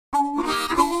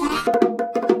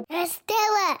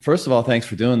First of all, thanks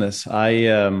for doing this. I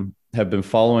have been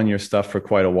following your stuff for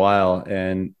quite a while,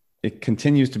 and it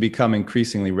continues to become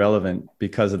increasingly relevant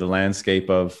because of the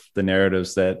landscape of the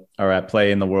narratives that are at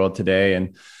play in the world today.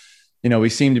 And, we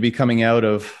seem to be coming out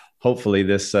of, hopefully,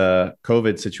 this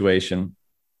COVID situation.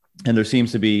 And there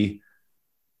seems to be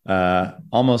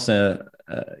almost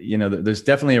there's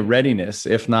definitely a readiness,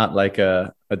 if not like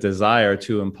a desire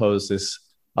to impose this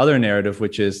other narrative,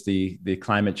 which is the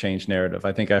climate change narrative.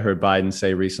 I think I heard Biden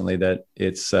say recently that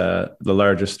it's the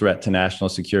largest threat to national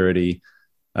security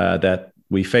that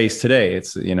we face today.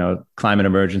 It's, climate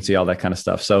emergency, all that kind of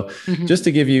stuff. So just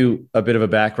to give you a bit of a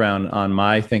background on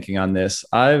my thinking on this,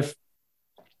 I've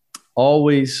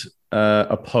always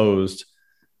opposed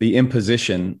the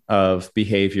imposition of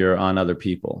behavior on other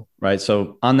people, right?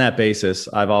 So on that basis,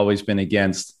 I've always been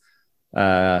against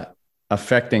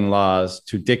affecting laws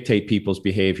to dictate people's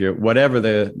behavior, whatever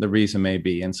the reason may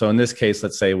be. And so in this case,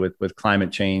 let's say with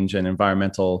climate change and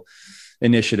environmental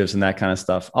initiatives and that kind of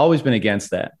stuff, always been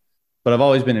against that. But I've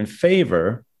always been in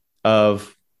favor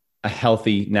of a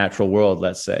healthy natural world,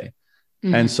 let's say.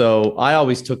 And so I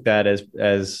always took that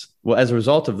as well, as a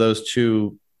result of those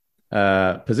two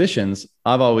positions,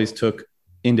 I've always took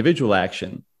individual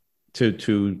action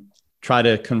to try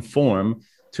to conform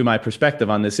to my perspective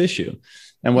on this issue.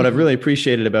 And what I've really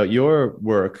appreciated about your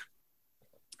work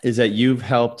is that you've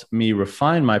helped me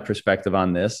refine my perspective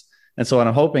on this. And so what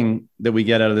I'm hoping that we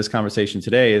get out of this conversation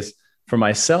today is for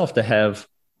myself to have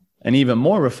an even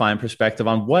more refined perspective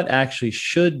on what actually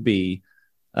should be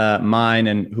mine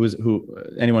and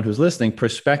anyone who's listening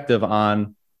perspective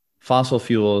on fossil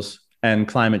fuels and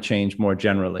climate change more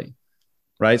generally.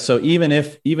 Right. So even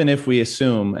if we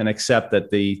assume and accept that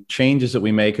the changes that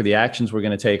we make or the actions we're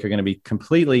going to take are going to be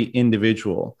completely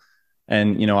individual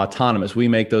and, autonomous, we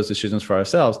make those decisions for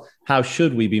ourselves. How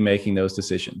should we be making those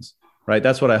decisions? Right.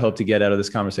 That's what I hope to get out of this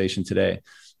conversation today.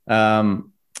 But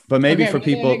maybe for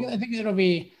people, I think it'll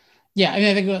be, yeah. I mean,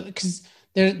 I think because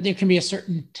there can be a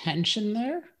certain tension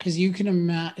there because you can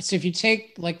imagine. So if you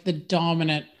take like the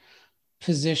dominant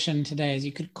position today, as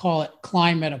you could call it,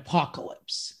 climate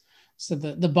apocalypse. So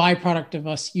the byproduct of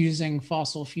us using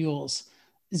fossil fuels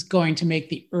is going to make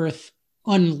the earth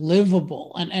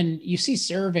unlivable. And you see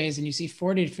surveys and you see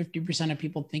 40 to 50% of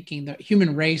people thinking the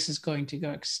human race is going to go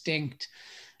extinct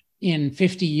in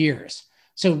 50 years.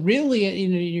 So really,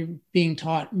 you're being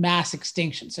taught mass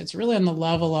extinction. So it's really on the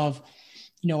level of,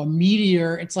 a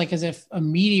meteor. It's like as if a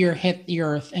meteor hit the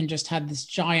earth and just had this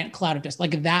giant cloud of dust,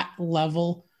 like that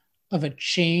level of a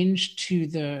change to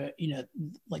the,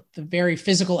 like the very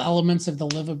physical elements of the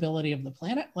livability of the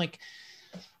planet. Like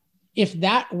if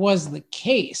that was the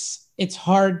case, it's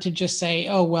hard to just say,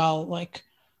 oh, well, like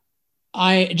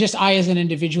I as an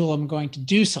individual, am going to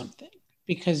do something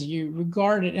because you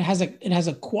regard it has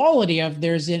a quality of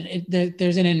there's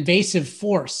an invasive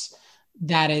force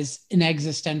that is an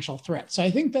existential threat. So I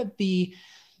think that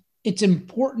it's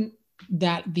important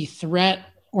that the threat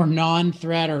or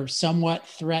non-threat or somewhat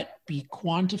threat be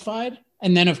quantified.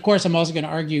 And then, of course, I'm also going to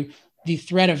argue the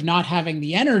threat of not having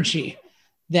the energy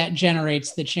that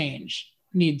generates the change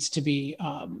needs to be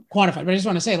quantified. But I just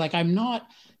want to say, like, I'm not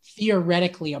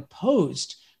theoretically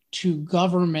opposed to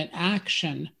government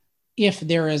action if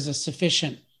there is a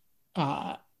sufficient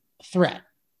threat.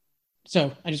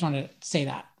 So I just want to say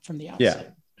that from the outset.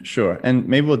 Yeah. Sure. And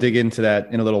maybe we'll dig into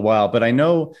that in a little while. But I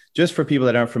know just for people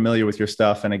that aren't familiar with your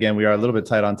stuff, and again, we are a little bit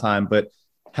tight on time, but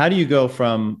how do you go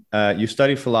from you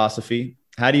studied philosophy?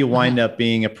 How do you wind up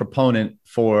being a proponent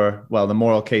for, the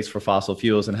moral case for fossil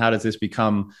fuels? And how does this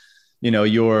become,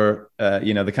 your,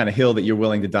 the kind of hill that you're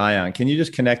willing to die on? Can you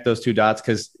just connect those two dots?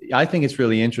 Because I think it's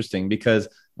really interesting because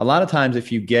a lot of times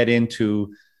if you get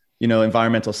into,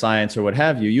 environmental science or what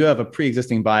have you, you have a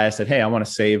pre-existing bias that, hey, I want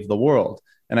to save the world.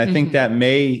 And I think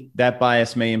that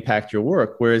bias may impact your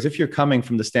work. Whereas if you're coming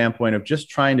from the standpoint of just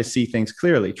trying to see things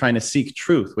clearly, trying to seek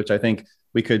truth, which I think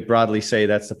we could broadly say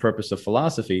that's the purpose of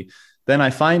philosophy, then I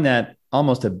find that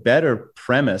almost a better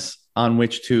premise on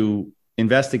which to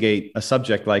investigate a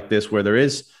subject like this, where there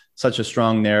is such a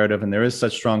strong narrative and there is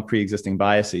such strong pre-existing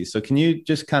biases. So can you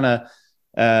just kind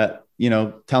of,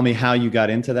 tell me how you got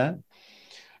into that?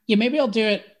 Yeah, maybe I'll do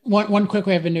it. One quick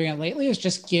way I've been doing it lately is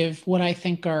just give what I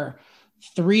think are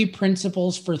 3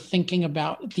 principles for thinking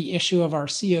about the issue of our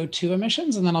CO2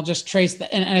 emissions. And then I'll just trace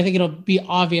that. And I think it'll be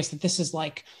obvious that this is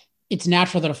like, it's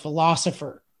natural that a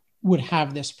philosopher would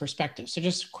have this perspective. So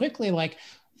just quickly, like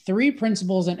 3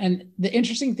 principles. And the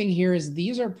interesting thing here is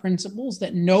these are principles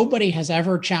that nobody has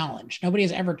ever challenged. Nobody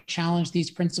has ever challenged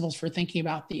these principles for thinking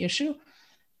about the issue.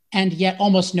 And yet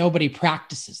almost nobody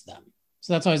practices them.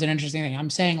 So that's always an interesting thing. I'm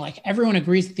saying like everyone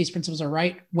agrees that these principles are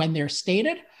right when they're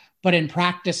stated, but in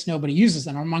practice, nobody uses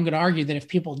them. I'm going to argue that if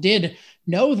people did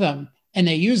know them and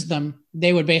they used them,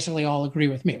 they would basically all agree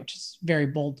with me, which is a very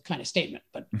bold kind of statement,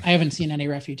 but I haven't seen any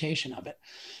refutation of it.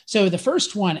 So the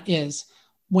first one is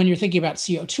when you're thinking about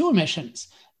CO2 emissions,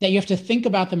 that you have to think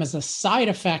about them as a side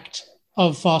effect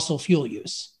of fossil fuel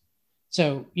use.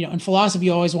 So, in philosophy,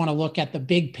 you always want to look at the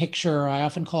big picture. I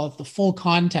often call it the full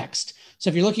context. So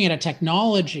if you're looking at a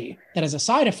technology that has a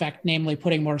side effect, namely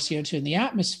putting more CO2 in the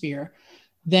atmosphere,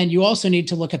 then you also need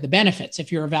to look at the benefits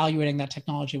if you're evaluating that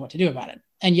technology, what to do about it.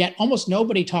 And yet almost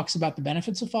nobody talks about the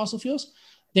benefits of fossil fuels.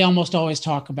 They almost always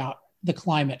talk about the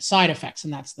climate side effects,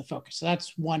 and that's the focus. So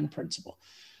that's one principle.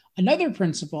 Another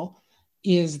principle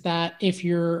is that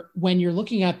when you're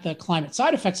looking at the climate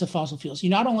side effects of fossil fuels, you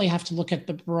not only have to look at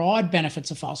the broad benefits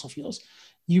of fossil fuels,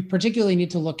 you particularly need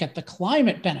to look at the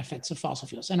climate benefits of fossil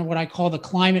fuels and what I call the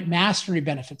climate mastery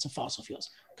benefits of fossil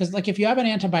fuels. Because like if you have an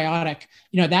antibiotic,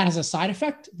 that has a side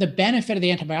effect, the benefit of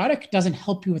the antibiotic doesn't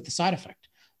help you with the side effect.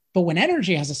 But when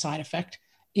energy has a side effect,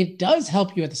 it does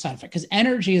help you with the side effect because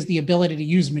energy is the ability to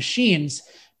use machines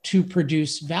to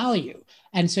produce value.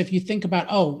 And so if you think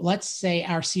about, let's say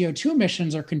our CO2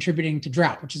 emissions are contributing to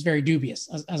drought, which is very dubious,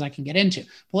 as I can get into.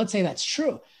 But let's say that's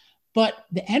true. But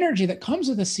the energy that comes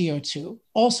with the CO2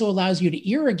 also allows you to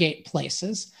irrigate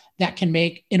places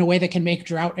in a way that can make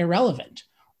drought irrelevant,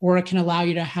 or it can allow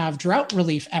you to have drought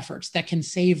relief efforts that can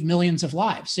save millions of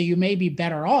lives. So you may be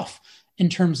better off in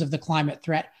terms of the climate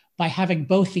threat by having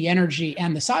both the energy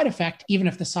and the side effect. Even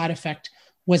if the side effect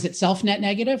was itself net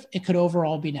negative, it could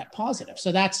overall be net positive.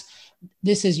 So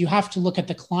you have to look at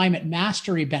the climate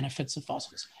mastery benefits of fossil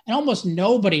fuels. And almost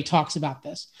nobody talks about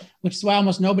this, which is why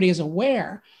almost nobody is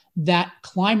aware that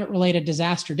climate-related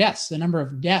disaster deaths, the number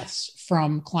of deaths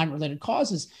from climate-related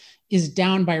causes, is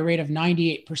down by a rate of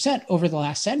 98% over the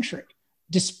last century,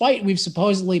 despite we've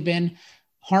supposedly been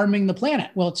harming the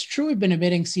planet. Well, it's true we've been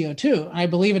emitting CO2. I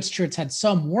believe it's true it's had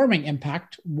some warming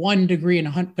impact, 1 degree in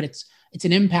 100, but it's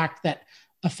an impact that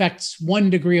affects 1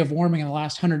 degree of warming in the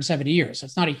last 170 years. So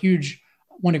it's not a huge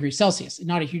 1 degree Celsius,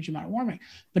 not a huge amount of warming.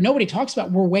 But nobody talks about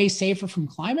we're way safer from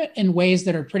climate in ways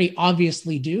that are pretty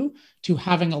obviously due to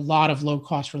having a lot of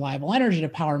low-cost, reliable energy to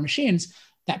power machines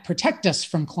that protect us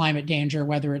from climate danger,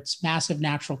 whether it's massive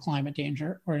natural climate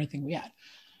danger or anything we add.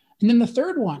 And then the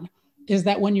third one is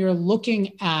that when you're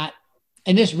looking at,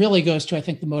 and this really goes to, I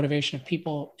think, the motivation of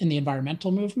people in the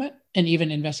environmental movement and even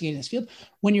investigating this field,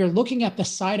 when you're looking at the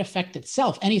side effect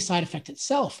itself, any side effect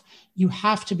itself, you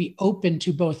have to be open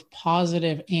to both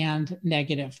positive and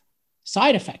negative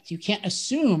side effects. You can't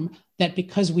assume that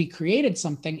because we created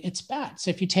something, it's bad.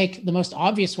 So if you take the most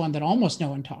obvious one that almost no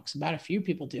one talks about, a few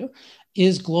people do,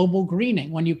 is global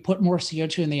greening. When you put more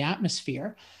CO2 in the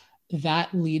atmosphere,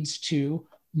 that leads to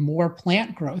more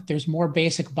plant growth. There's more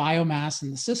basic biomass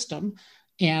in the system.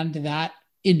 And that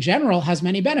in general has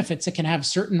many benefits. It can have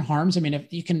certain harms. I mean,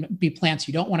 if you can be plants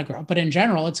you don't want to grow, but in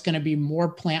general, it's going to be more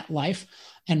plant life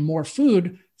and more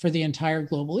food for the entire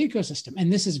global ecosystem.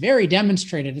 And this is very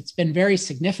demonstrated. It's been very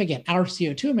significant. Our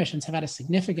CO2 emissions have had a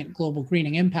significant global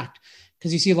greening impact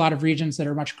because you see a lot of regions that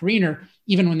are much greener,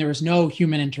 even when there is no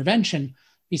human intervention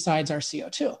besides our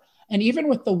CO2. And even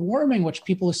with the warming, which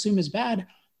people assume is bad,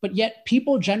 but yet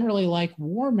people generally like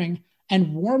warming.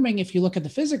 And warming, if you look at the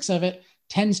physics of it,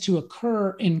 tends to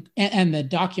occur and the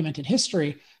documented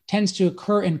history tends to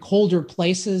occur in colder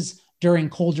places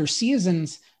during colder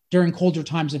seasons, during colder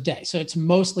times of day. So it's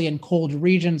mostly in cold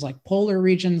regions like polar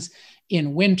regions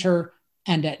in winter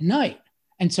and at night.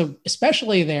 And so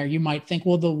especially there, you might think,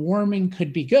 well, the warming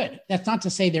could be good. That's not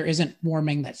to say there isn't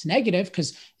warming that's negative,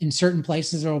 because in certain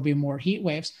places there will be more heat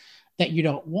waves that you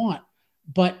don't want.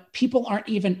 But people aren't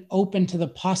even open to the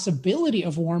possibility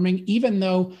of warming, even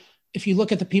though if you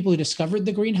look at the people who discovered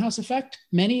the greenhouse effect,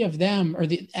 many of them,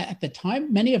 at the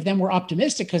time, many of them were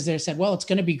optimistic because they said, well, it's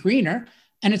going to be greener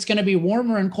and it's going to be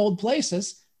warmer in cold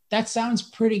places. That sounds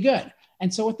pretty good.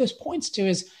 And so what this points to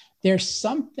is there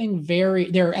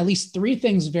are at least 3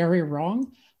 things very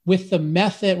wrong with the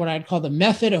method, what I'd call the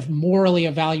method of morally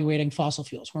evaluating fossil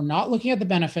fuels. We're not looking at the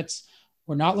benefits.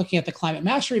 We're not looking at the climate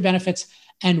mastery benefits.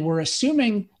 And we're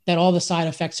assuming that all the side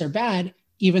effects are bad,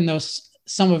 even though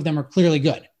some of them are clearly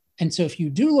good. And so if you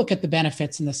do look at the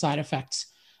benefits and the side effects,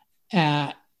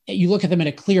 you look at them in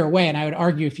a clear way. And I would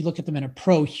argue if you look at them in a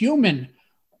pro-human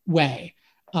way,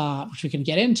 which we can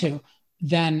get into,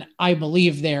 then I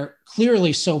believe they're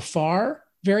clearly so far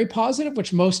very positive,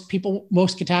 which most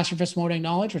catastrophists won't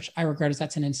acknowledge, which I regard as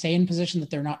that's an insane position that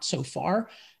they're not so far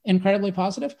incredibly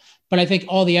positive. But I think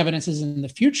all the evidence is in the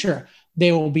future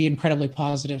they will be incredibly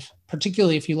positive,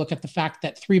 particularly if you look at the fact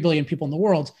that 3 billion people in the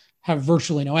world have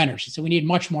virtually no energy. So we need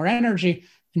much more energy.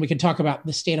 And we can talk about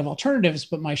the state of alternatives,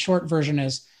 but my short version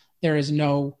is there is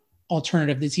no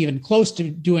alternative that's even close to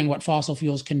doing what fossil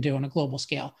fuels can do on a global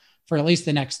scale for at least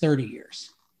the next 30 years.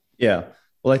 Yeah.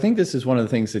 Well, I think this is one of the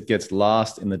things that gets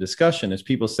lost in the discussion is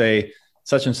people say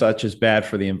such and such is bad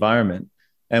for the environment.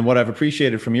 And what I've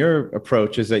appreciated from your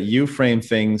approach is that you frame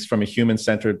things from a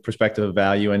human-centered perspective of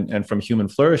value and from human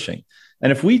flourishing.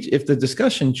 And if the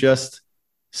discussion just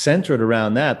centered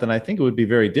around that, then I think it would be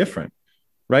very different,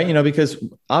 right? Because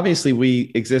obviously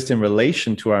we exist in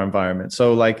relation to our environment.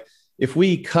 So like if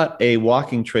we cut a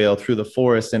walking trail through the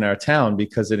forest in our town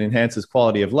because it enhances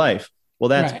quality of life, well,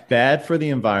 that's right. Bad for the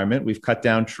environment. We've cut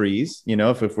down trees.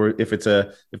 If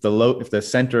the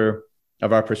center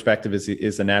of our perspective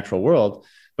is the natural world,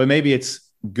 but maybe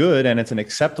it's good and it's an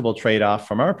acceptable trade-off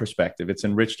from our perspective. It's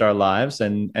enriched our lives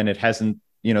and it hasn't,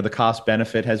 the cost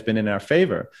benefit has been in our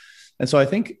favor. And so I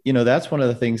think, that's one of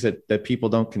the things that people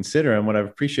don't consider and what I've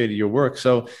appreciated your work.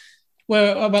 So,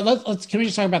 well, but can we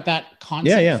just talk about that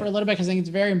concept for a little bit? Because I think it's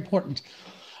very important.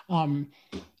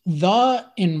 The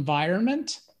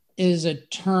environment is a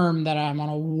term that I'm on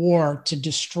a war to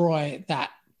destroy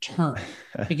that term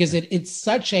because it's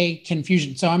such a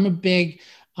confusion. So I'm a big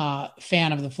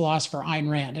fan of the philosopher Ayn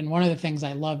Rand. And one of the things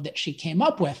I love that she came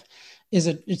up with is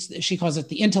she calls it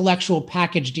the intellectual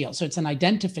package deal. So it's an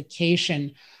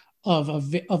identification of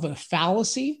a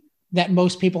fallacy that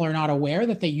most people are not aware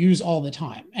that they use all the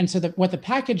time. And so what the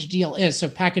package deal is, so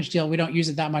package deal, we don't use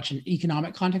it that much in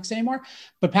economic context anymore,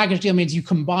 but package deal means you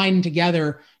combine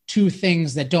together two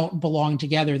things that don't belong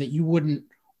together that you wouldn't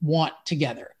want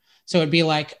together. So it'd be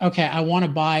like, okay, I want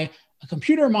to buy a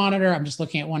computer monitor. I'm just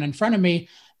looking at one in front of me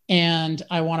and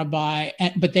I want to buy,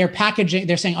 but they're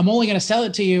saying, I'm only going to sell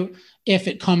it to you if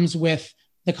it comes with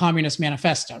the Communist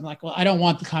Manifesto. I'm like, well, I don't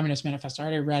want the Communist Manifesto. I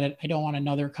already read it. I don't want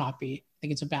another copy. I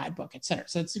think it's a bad book, et cetera.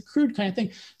 So it's a crude kind of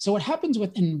thing. So what happens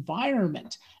with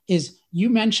environment is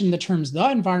you mentioned the terms, the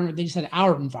environment, then you said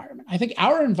our environment. I think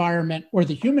our environment or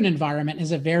the human environment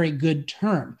is a very good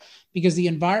term because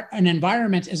an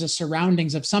environment is a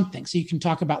surroundings of something. So you can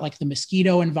talk about like the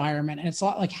mosquito environment and it's a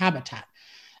lot like habitat.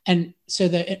 And so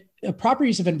the proper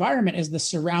use of environment is the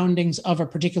surroundings of a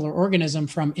particular organism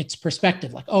from its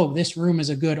perspective. Like, oh, this room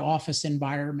is a good office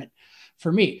environment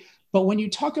for me. But when you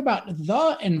talk about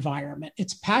the environment,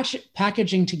 it's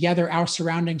packaging together our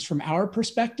surroundings from our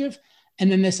perspective,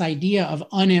 and then this idea of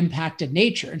unimpacted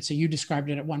nature. And so you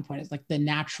described it at one point as like the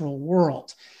natural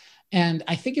world. And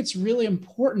I think it's really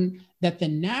important that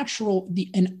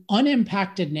an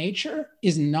unimpacted nature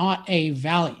is not a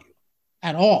value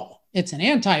at all. It's an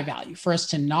anti-value for us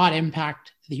to not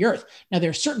impact the earth. Now, there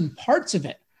are certain parts of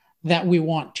it that we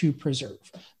want to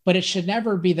preserve, but it should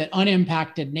never be that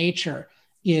unimpacted nature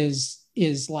is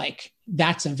like,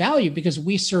 that's a value because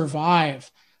we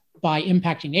survive by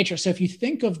impacting nature. So if you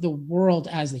think of the world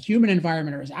as the human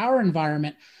environment or as our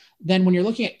environment, then when you're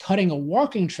looking at cutting a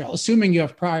walking trail, assuming you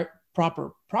have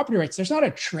proper property rights, there's not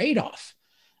a trade-off.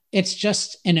 It's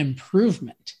just an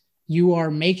improvement. You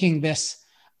are making this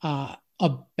a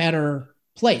better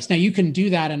place. Now you can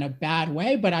do that in a bad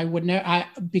way, but I would know,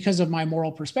 because of my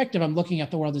moral perspective, I'm looking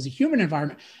at the world as a human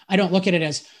environment. I don't look at it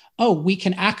as, oh, we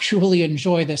can actually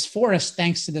enjoy this forest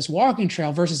thanks to this walking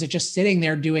trail versus it just sitting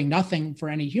there doing nothing for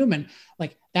any human.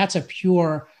 Like that's a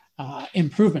pure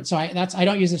improvement. So I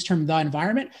don't use this term, the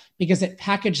environment, because it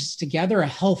packages together a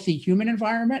healthy human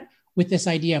environment with this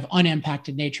idea of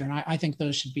unimpacted nature. And I think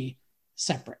those should be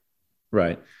separate.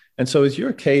 Right. And so is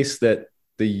your case that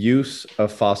the use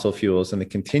of fossil fuels and the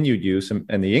continued use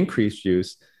and the increased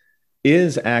use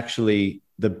is actually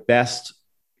the best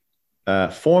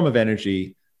form of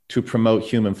energy to promote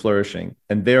human flourishing.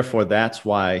 And therefore, that's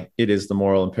why it is the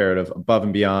moral imperative above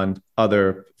and beyond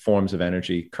other forms of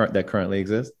energy that currently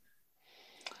exist?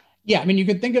 Yeah, I mean, you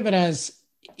could think of it as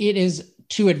it is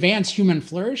to advance human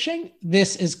flourishing.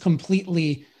 This is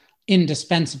completely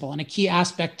indispensable. And a key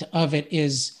aspect of it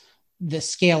is the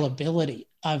scalability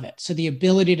of it. So the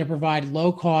ability to provide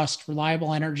low cost,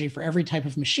 reliable energy for every type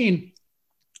of machine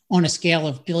on a scale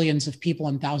of billions of people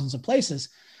in thousands of places.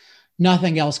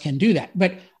 Nothing else can do that.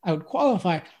 But I would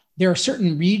qualify, there are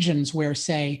certain regions where,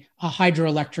 say, a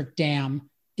hydroelectric dam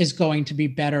is going to be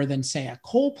better than, say, a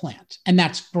coal plant. And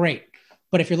that's great.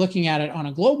 But if you're looking at it on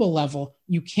a global level,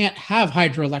 you can't have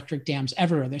hydroelectric dams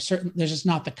everywhere. There's just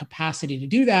not the capacity to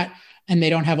do that. And they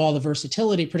don't have all the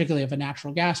versatility, particularly of a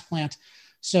natural gas plant.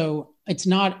 So it's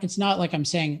not like I'm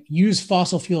saying use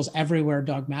fossil fuels everywhere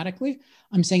dogmatically.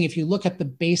 I'm saying if you look at the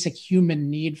basic human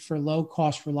need for low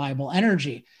cost, reliable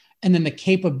energy, and then the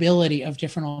capability of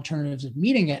different alternatives of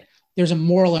meeting it, there's a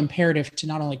moral imperative to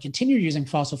not only continue using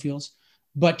fossil fuels,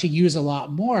 but to use a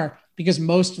lot more, because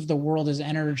most of the world is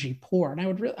energy poor. And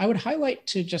I would highlight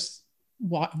to just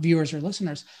viewers or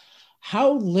listeners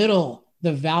how little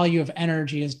the value of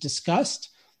energy is discussed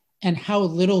and how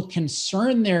little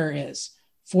concern there is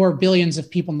for billions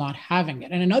of people not having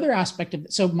it. And another aspect of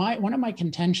it, so one of my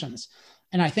contentions,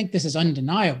 and I think this is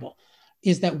undeniable,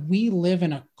 is that we live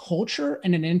in a culture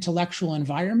and an intellectual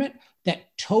environment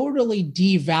that totally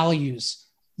devalues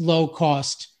low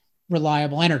cost,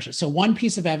 reliable energy. So one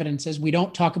piece of evidence is we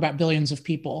don't talk about billions of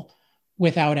people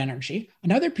without energy.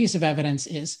 Another piece of evidence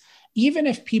is even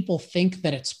if people think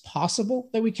that it's possible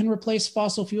that we can replace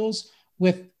fossil fuels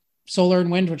with solar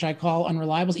and wind, which I call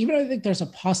unreliables, even if I think there's a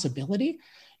possibility,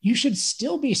 you should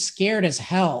still be scared as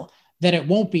hell that it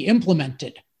won't be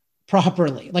implemented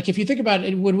properly. Like if you think about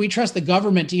it, would we trust the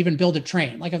government to even build a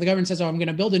train? Like if the government says, oh, I'm going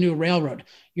to build a new railroad,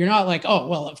 you're not like, oh,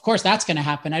 well, of course that's going to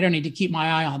happen. I don't need to keep my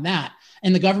eye on that.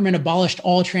 And the government abolished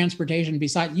all transportation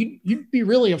besides, you'd be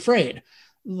really afraid.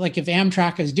 Like if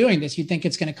Amtrak is doing this, you'd think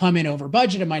it's going to come in over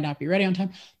budget. It might not be ready on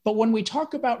time. But when we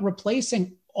talk about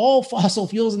replacing all fossil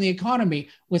fuels in the economy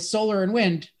with solar and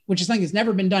wind, which is something that's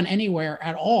never been done anywhere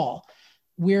at all,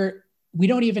 we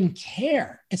don't even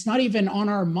care. It's not even on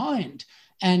our mind.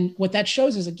 And what that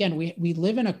shows is, again, we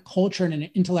live in a culture and an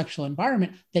intellectual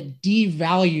environment that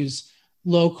devalues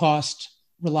low-cost,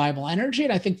 reliable energy.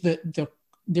 And I think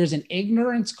there's an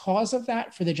ignorance cause of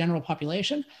that for the general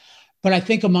population. But I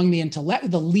think among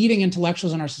the leading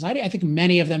intellectuals in our society, I think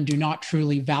many of them do not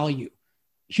truly value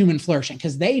human flourishing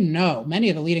because many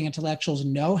of the leading intellectuals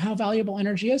know how valuable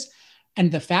energy is.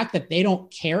 And the fact that they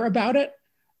don't care about it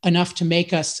enough to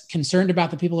make us concerned about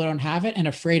the people who don't have it and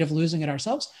afraid of losing it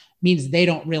ourselves means they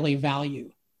don't really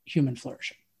value human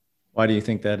flourishing. Why do you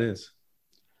think that is?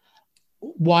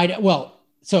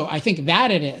 So I think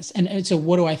that it is. And so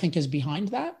what do I think is behind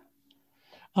that?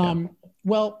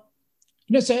 Well,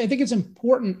 so I think it's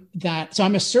important so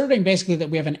I'm asserting basically that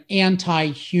we have an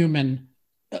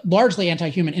largely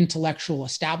anti-human intellectual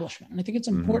establishment. And I think it's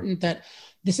important that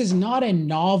this is not a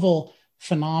novel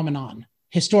phenomenon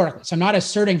historically. So I'm not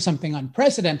asserting something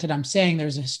unprecedented. I'm saying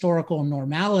there's a historical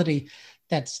normality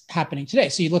that's happening today.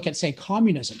 So you look at, say,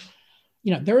 communism.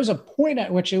 There was a point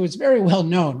at which it was very well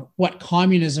known what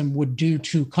communism would do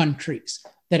to countries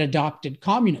that adopted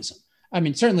communism. I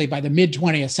mean, certainly by the mid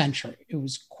 20th century, it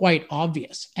was quite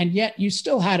obvious. And yet you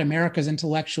still had America's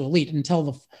intellectual elite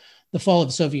until the fall of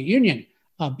the Soviet Union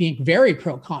being very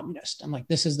pro-communist and like,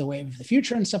 this is the wave of the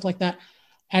future and stuff like that.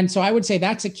 And so I would say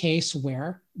that's a case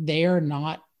where they are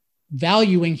not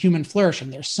valuing human flourishing.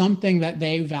 There's something that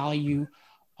they value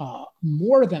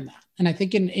more than that. And I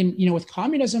think with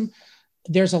communism,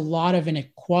 there's a lot of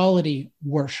inequality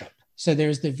worship. So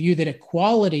there's the view that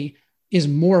equality is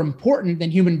more important than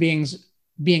human beings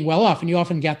being well off. And you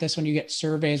often get this when you get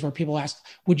surveys where people ask,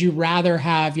 would you rather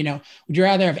have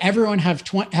everyone have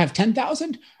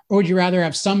 10,000? Or would you rather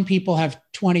have some people have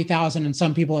 20,000 and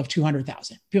some people have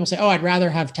 200,000? People say, oh, I'd rather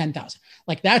have 10,000.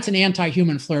 Like that's an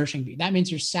anti-human flourishing view. That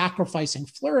means you're sacrificing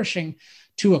flourishing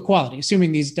to equality,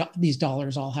 assuming these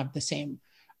dollars all have the same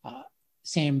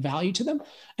value to them.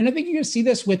 And I think you can see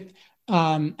this with,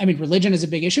 religion is a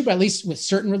big issue, but at least with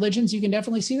certain religions, you can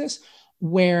definitely see this,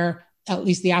 where at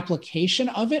least the application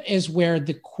of it is where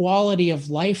the quality of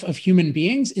life of human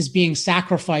beings is being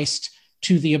sacrificed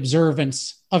to the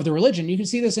observance of the religion. You can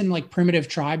see this in like primitive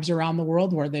tribes around the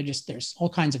world where there's all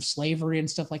kinds of slavery and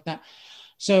stuff like that.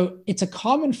 So it's a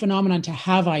common phenomenon to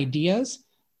have ideas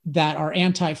that are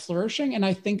anti-flourishing. And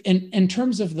I think in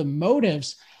terms of the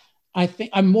motives, I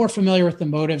think I'm more familiar with the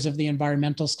motives of the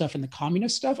environmental stuff and the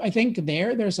communist stuff. I think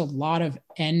there's a lot of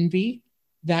envy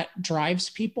that drives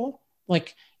people.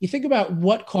 Like you think about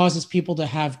what causes people to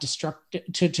have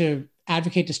to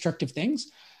advocate destructive things.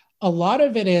 A lot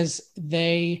of it is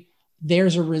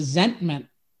there's a resentment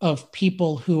of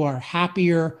people who are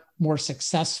happier, more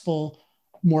successful,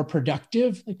 more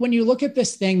productive. Like when you look at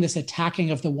this attacking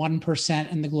of the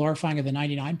 1% and the glorifying of the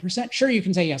 99%, sure, you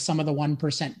can say, yes, some of the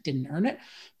 1% didn't earn it,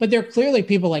 but there are clearly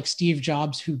people like Steve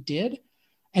Jobs who did.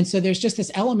 And so there's just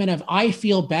this element of, I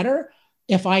feel better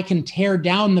if I can tear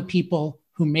down the people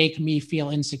who make me feel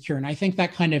insecure. And I think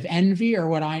that kind of envy, or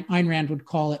what Ayn Rand would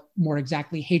call it more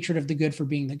exactly, hatred of the good for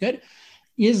being the good,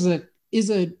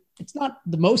 it's not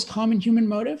the most common human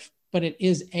motive, but it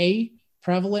is a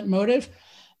prevalent motive.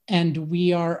 And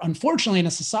we are unfortunately in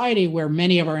a society where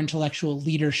many of our intellectual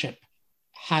leadership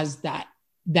has that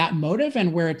motive,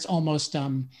 and where it's almost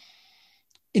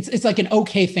it's like an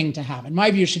okay thing to have. In my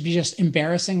view, it should be just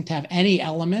embarrassing to have any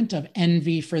element of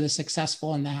envy for the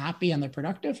successful and the happy and the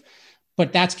productive,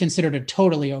 but that's considered a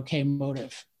totally okay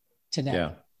motive today.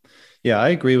 Yeah. Yeah, I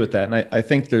agree with that. And I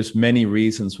think there's many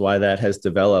reasons why that has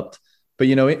developed. But,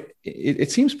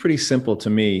 it seems pretty simple to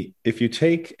me. If you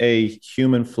take a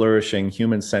human flourishing,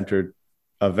 human-centered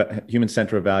of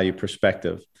value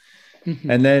perspective,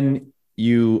 and then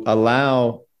you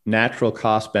allow natural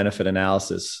cost benefit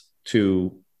analysis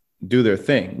to do their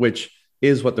thing, which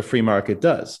is what the free market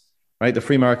does, right? The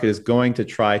free market is going to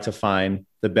try to find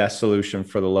the best solution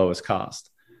for the lowest cost.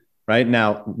 Right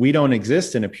now, we don't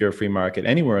exist in a pure free market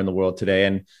anywhere in the world today.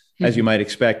 And as you might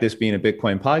expect, this being a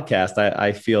Bitcoin podcast,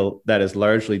 I feel that is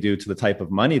largely due to the type of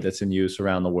money that's in use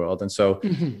around the world. And so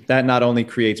that not only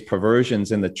creates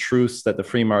perversions in the truths that the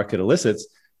free market elicits,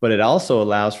 but it also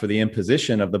allows for the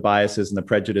imposition of the biases and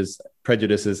the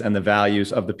prejudices and the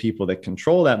values of the people that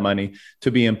control that money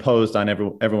to be imposed on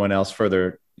everyone else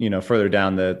further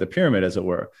down the pyramid, as it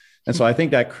were. And so I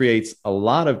think that creates a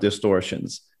lot of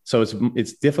distortions. So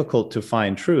it's difficult to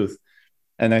find truth.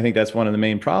 And I think that's one of the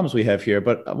main problems we have here.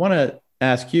 But I want to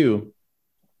ask you,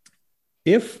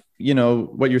 if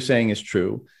what you're saying is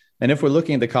true, and if we're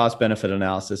looking at the cost benefit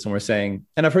analysis and we're saying,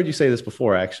 and I've heard you say this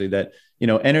before, actually, that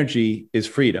energy is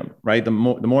freedom, right? The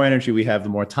more energy we have, the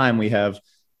more time we have,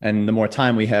 and the more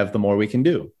time we have, the more we can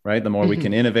do, right? The more we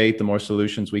can innovate, the more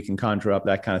solutions we can conjure up,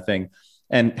 that kind of thing.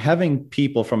 And having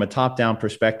people from a top-down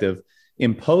perspective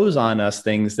impose on us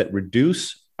things that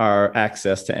reduce our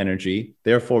access to energy,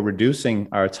 therefore reducing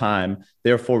our time,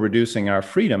 therefore reducing our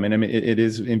freedom. And I mean, it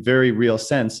is in very real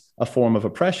sense a form of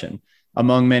oppression,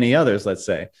 among many others, let's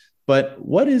say. But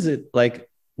what is it like?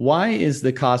 Why is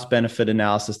the cost benefit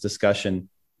analysis discussion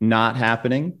not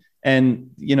happening?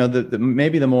 And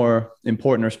maybe the more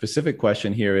important or specific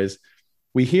question here is,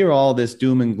 we hear all this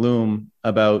doom and gloom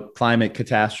about climate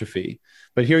catastrophe,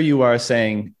 but here you are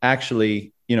saying,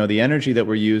 actually, the energy that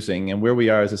we're using and where we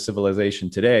are as a civilization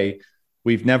today,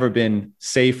 we've never been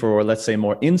safer, or let's say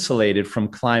more insulated from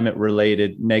climate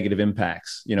related negative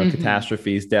impacts,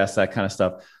 catastrophes, deaths, that kind of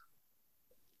stuff.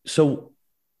 So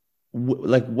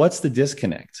what's the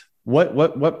disconnect?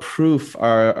 What proof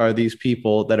are these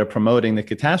people that are promoting the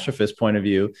catastrophist point of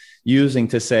view using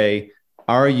to say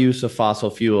our use of fossil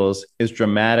fuels is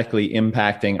dramatically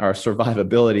impacting our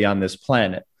survivability on this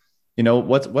planet?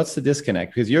 What's the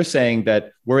disconnect? Because you're saying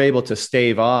that we're able to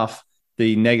stave off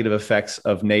the negative effects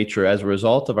of nature as a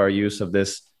result of our use of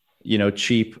this,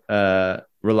 cheap,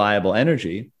 reliable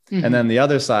energy. And then the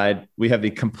other side, we have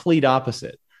the complete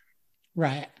opposite.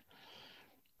 Right.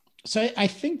 So I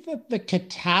think that the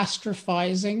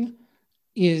catastrophizing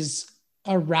is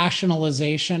a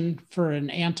rationalization for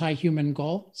an anti-human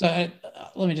goal. So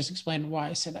let me just explain why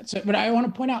I say that. But I want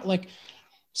to point out, let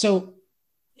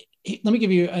me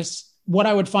give you what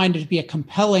I would find to be a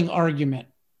compelling argument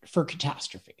for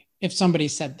catastrophe. If somebody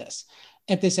said this,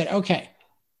 if they said, okay,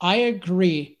 I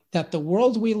agree that the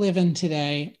world we live in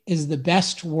today is the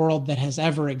best world that has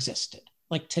ever existed.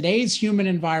 Like today's human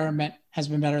environment has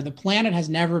been better. The planet has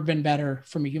never been better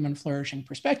from a human flourishing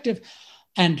perspective.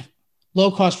 And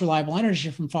low cost, reliable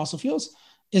energy from fossil fuels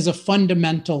is a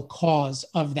fundamental cause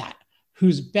of that,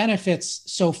 whose benefits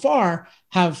so far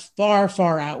have far,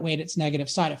 far outweighed its negative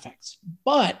side effects.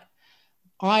 But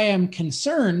I am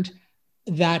concerned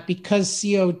that because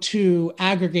CO2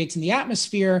 aggregates in the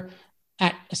atmosphere,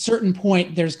 at a certain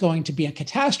point, there's going to be a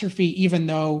catastrophe, even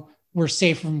though we're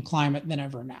safer from climate than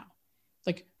ever now.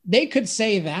 Like they could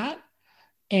say that,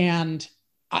 and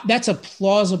that's a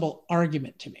plausible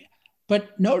argument to me.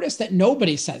 But notice that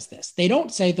nobody says this. They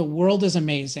don't say the world is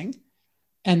amazing.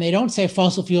 And they don't say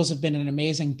fossil fuels have been an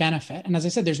amazing benefit. And as I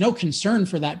said, there's no concern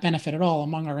for that benefit at all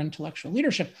among our intellectual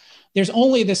leadership. There's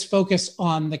only this focus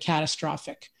on the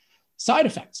catastrophic side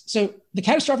effects. So the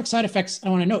catastrophic side effects, I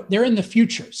want to note, they're in the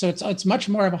future. So it's much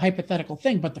more of a hypothetical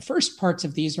thing, but the first parts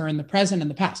of these are in the present and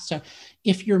the past. So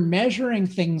if you're measuring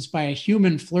things by a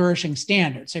human flourishing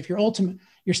standard, so if your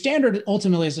standard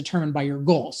ultimately is determined by your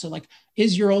goal. So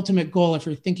is your ultimate goal, if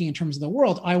you're thinking in terms of the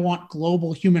world, I want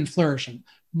global human flourishing,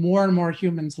 more and more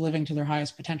humans living to their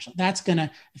highest potential.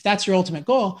 If that's your ultimate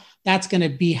goal, that's going to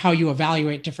be how you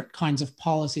evaluate different kinds of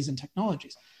policies and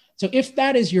technologies. So if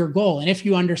that is your goal, and if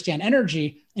you understand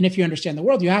energy, and if you understand the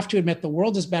world, you have to admit the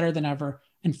world is better than ever,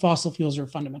 and fossil fuels are a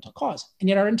fundamental cause. And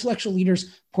yet our intellectual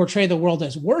leaders portray the world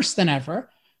as worse than ever,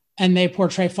 and they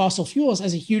portray fossil fuels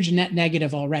as a huge net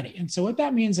negative already. And so what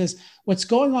that means is what's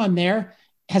going on there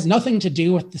has nothing to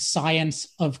do with the science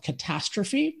of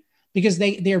catastrophe, because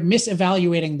they're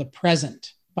misevaluating the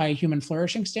present by a human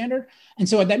flourishing standard. And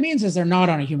so what that means is they're not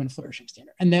on a human flourishing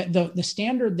standard. And the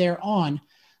standard they're on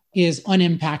is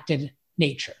unimpacted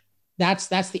nature. That's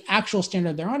the actual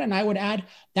standard they're on. And I would add,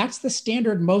 that's the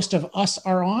standard most of us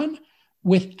are on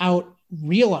without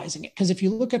realizing it. Because if you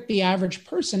look at the average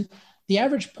person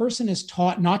is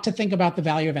taught not to think about the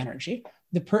value of energy.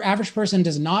 The average person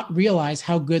does not realize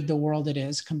how good the world it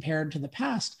is compared to the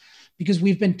past, because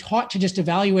we've been taught to just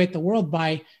evaluate the world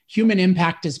by human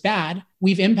impact is bad.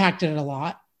 We've impacted it a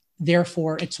lot,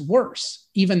 therefore it's worse,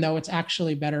 even though it's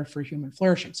actually better for human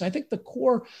flourishing. So I think the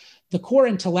core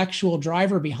intellectual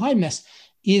driver behind this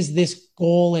is this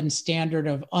goal and standard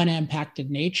of unimpacted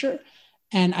nature.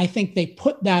 And I think they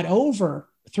put that over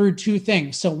through two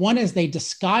things. So one is they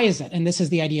disguise it, and this is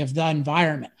the idea of the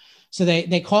environment. So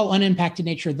they call unimpacted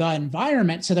nature the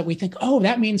environment so that we think, oh,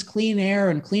 that means clean air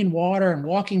and clean water and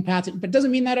walking paths, but it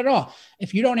doesn't mean that at all.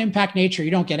 If you don't impact nature,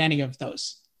 you don't get any of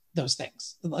those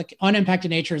things. Like unimpacted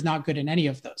nature is not good in any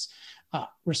of those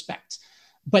respects.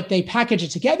 But they package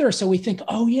it together so we think,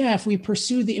 oh yeah, if we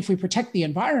protect the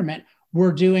environment,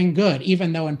 we're doing good,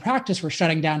 even though in practice we're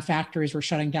shutting down factories, we're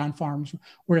shutting down farms,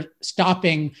 we're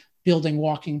stopping building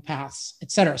walking paths,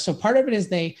 et cetera. So part of it is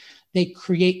they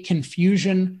create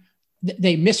confusion.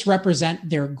 They misrepresent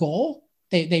their goal.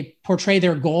 They portray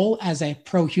their goal as a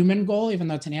pro-human goal, even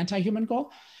though it's an anti-human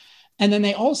goal. And then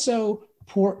they also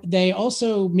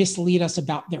mislead us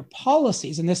about their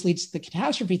policies. And this leads to the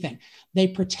catastrophe thing. They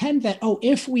pretend that, oh,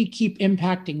 if we keep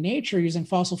impacting nature using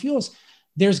fossil fuels,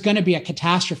 there's going to be a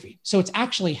catastrophe. So it's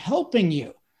actually helping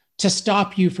you to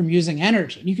stop you from using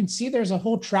energy. And you can see there's a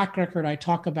whole track record I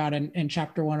talk about in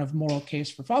chapter 1 of Moral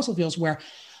Case for Fossil Fuels, where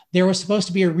there was supposed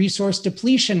to be a resource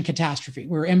depletion catastrophe.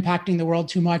 We were impacting the world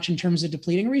too much in terms of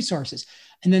depleting resources.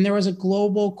 And then there was a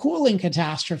global cooling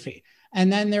catastrophe.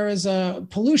 And then there was a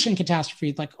pollution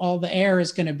catastrophe, like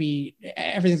everything's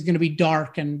going to be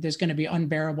dark and there's going to be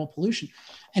unbearable pollution.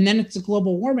 And then it's a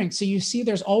global warming. So you see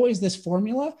there's always this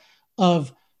formula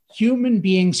of human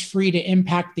beings free to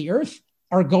impact the earth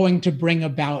are going to bring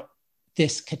about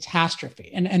this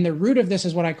catastrophe. And the root of this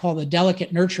is what I call the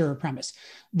delicate nurturer premise,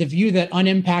 the view that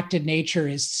unimpacted nature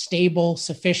is stable,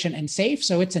 sufficient, and safe.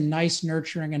 So it's a nice,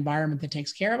 nurturing environment that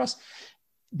takes care of us.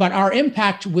 But our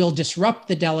impact will disrupt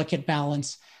the delicate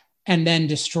balance and then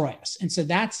destroy us. And so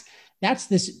that's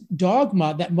this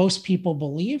dogma that most people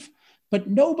believe, but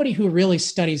nobody who really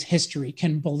studies history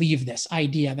can believe this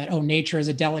idea that, oh, nature is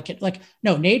a delicate,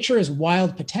 no, nature is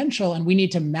wild potential and we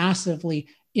need to massively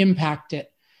impact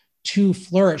it to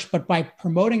flourish. But by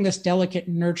promoting this delicate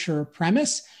nurture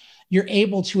premise, you're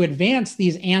able to advance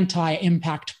these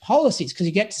anti-impact policies because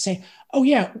you get to say, oh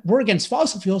yeah, we're against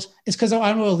fossil fuels. It's because I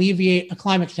want to alleviate a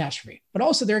climate catastrophe. But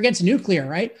also they're against nuclear,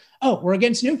 right? Oh, we're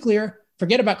against nuclear.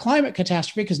 Forget about climate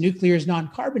catastrophe because nuclear is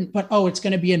non-carbon, but oh, it's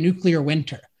going to be a nuclear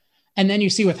winter. And then you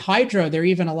see with hydro, they're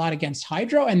even a lot against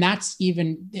hydro. And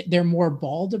they're more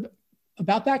bald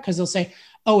about that because they'll say,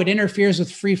 oh, it interferes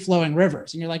with free-flowing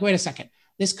rivers. And you're like, wait a second,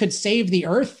 this could save the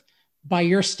earth by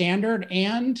your standard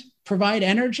and provide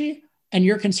energy, and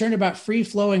you're concerned about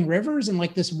free-flowing rivers and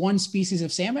like this one species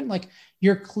of salmon, like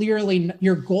your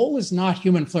goal is not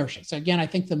human flourishing. So again, I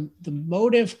think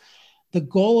the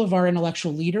goal of our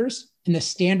intellectual leaders and the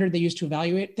standard they use to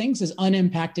evaluate things is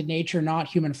unimpacted nature, not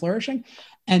human flourishing.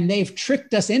 And they've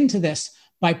tricked us into this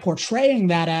by portraying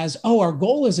that as, oh, our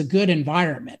goal is a good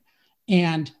environment,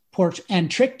 and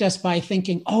tricked us by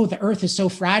thinking, oh, the earth is so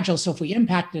fragile, so if we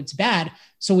impact it, it's bad,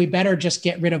 so we better just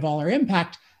get rid of all our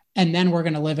impact, and then we're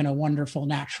going to live in a wonderful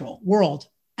natural world,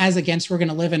 as against we're going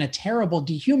to live in a terrible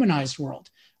dehumanized world,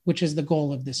 which is the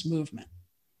goal of this movement.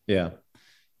 Yeah.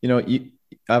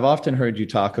 I've often heard you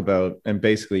talk about, and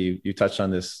basically you touched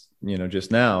on this,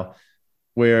 just now,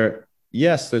 where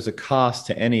yes, there's a cost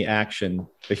to any action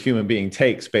a human being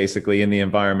takes basically in the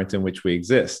environment in which we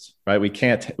exist, right?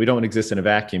 We don't exist in a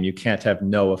vacuum. You can't have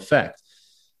no effect.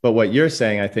 But what you're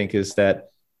saying, I think, is that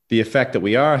the effect that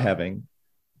we are having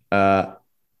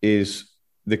is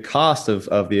the cost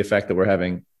of the effect that we're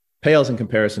having pales in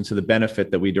comparison to the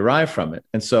benefit that we derive from it.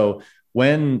 And so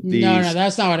when No,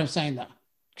 that's not what I'm saying though.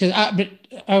 Because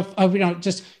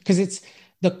it's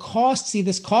the cost. See,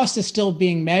 this cost is still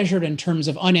being measured in terms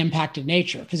of unimpacted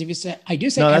nature. Because if you say, I do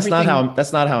say, no, that's not how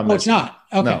I'm. Oh, it's not.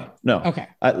 Okay. No. Okay.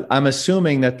 I'm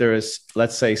assuming that there is,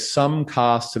 let's say, some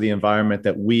cost to the environment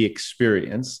that we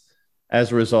experience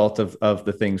as a result of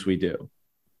the things we do,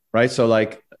 right? So,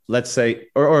 like, let's say,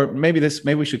 or maybe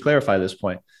we should clarify this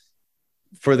point.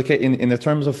 For in the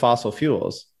terms of fossil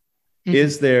fuels, mm-hmm.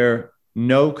 Is there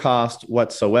no cost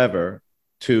whatsoever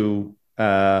to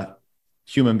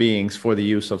human beings for the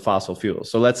use of fossil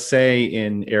fuels? So let's say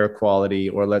in air quality,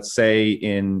 or let's say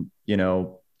in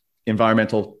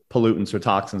environmental pollutants or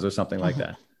toxins or something like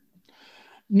that.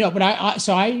 No, but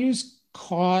so I use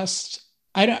cost.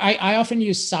 I often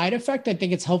use side effect. I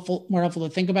think it's more helpful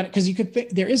to think about it because you could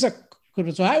there is a,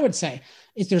 what I would say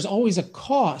is there's always a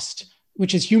cost,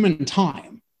 which is human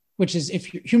time, which is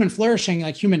if you're human flourishing,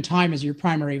 like human time is your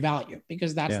primary value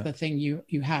because that's the thing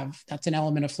you have. That's an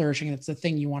element of flourishing. That's the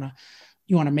thing you want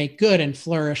to make good and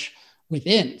flourish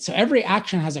within. So every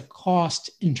action has a cost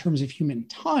in terms of human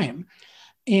time.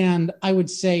 And I would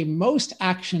say most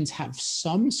actions have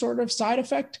some sort of side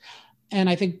effect. And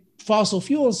I think fossil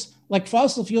fuels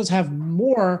have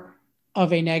more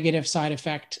of a negative side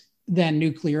effect than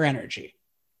nuclear energy,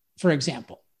 for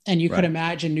example. And you could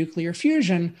imagine nuclear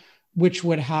fusion, which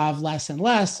would have less and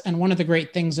less. And one of the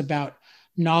great things about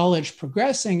knowledge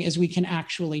progressing is we can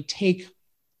actually take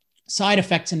side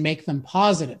effects and make them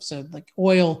positive. So like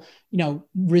oil,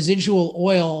 residual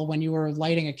oil, when you were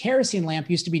lighting a kerosene lamp,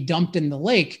 used to be dumped in the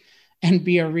lake and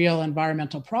be a real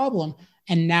environmental problem.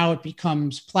 And now it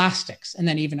becomes plastics. And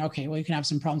then you can have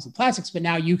some problems with plastics, but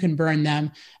now you can burn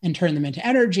them and turn them into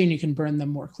energy and you can burn them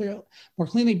more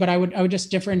cleanly. But I would just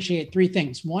differentiate three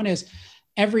things. One is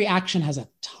every action has a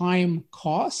time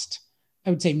cost. I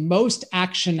would say most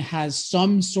action has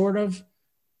some sort of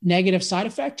negative side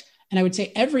effect. And I would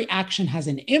say every action has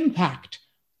an impact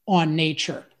on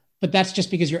nature, but that's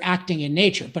just because you're acting in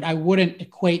nature. But I wouldn't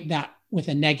equate that with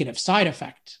a negative side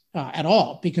effect at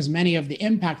all, because many of the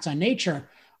impacts on nature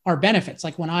are benefits.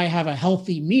 Like when I have a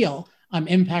healthy meal, I'm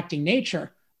impacting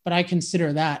nature, but I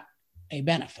consider that a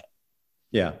benefit.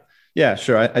 Yeah. Yeah,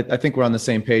 sure. I think we're on the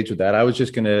same page with that. I was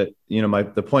just going to,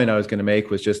 the point I was going to make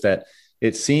was just that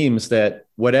it seems that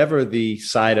whatever the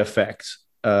side effects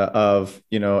of,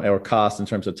 or cost in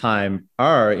terms of time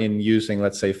are in using,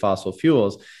 let's say, fossil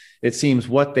fuels, it seems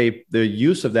what the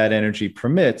use of that energy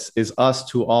permits is us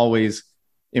to always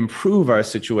improve our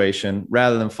situation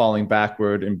rather than falling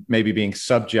backward and maybe being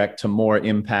subject to more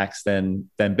impacts than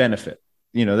benefit.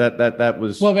 That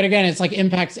was well, but again, it's like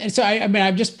impacts. And so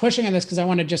I'm just pushing on this because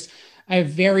I have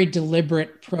very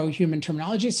deliberate pro-human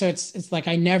terminology. So it's like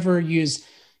I never use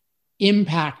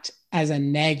impact as a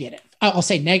negative. I'll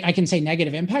say I can say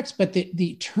negative impacts, but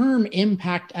the term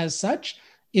impact as such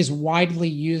is widely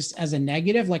used as a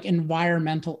negative, like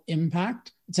environmental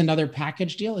impact. It's another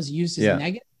package deal is used as a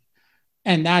negative.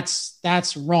 And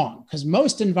that's wrong because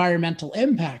most environmental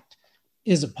impact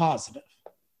is a positive.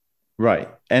 Right.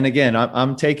 And again,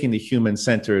 I'm taking the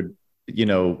human-centered,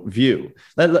 view.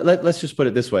 Let's just put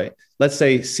it this way. Let's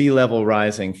say sea level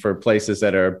rising for places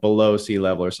that are below sea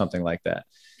level or something like that.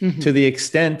 Mm-hmm. To the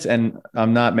extent, and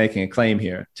I'm not making a claim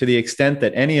here, to the extent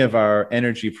that any of our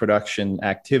energy production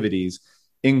activities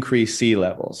increase sea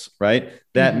levels, right?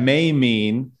 That may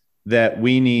mean that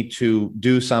we need to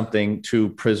do something to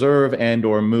preserve and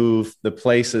or move the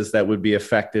places that would be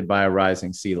affected by a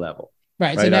rising sea level.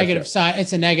 Right. It's a negative side.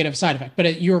 It's a negative side effect, but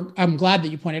I'm glad that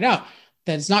you pointed out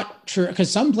that it's not true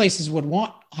because some places would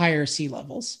want higher sea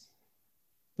levels.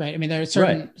 Right. I mean, there are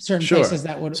certain places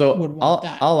that would want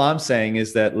that. All I'm saying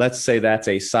is that let's say that's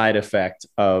a side effect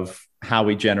of how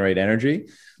we generate energy.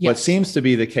 Yes. What seems to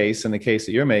be the case in the case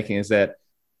that you're making is that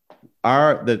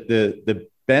the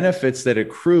benefits that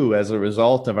accrue as a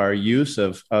result of our use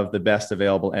of the best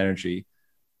available energy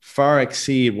far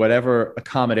exceed whatever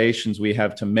accommodations we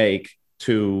have to make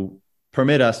to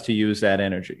permit us to use that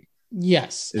energy.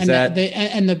 Yes.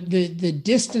 The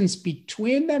distance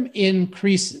between them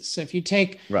increases. So if you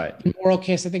take the moral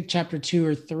case, I think chapter 2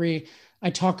 or 3, I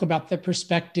talk about the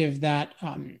perspective that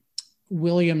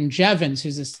William Jevons,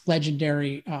 who's this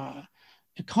legendary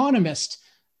economist,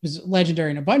 was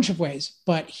legendary in a bunch of ways,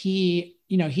 but he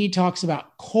talks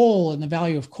about coal and the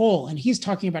value of coal. And he's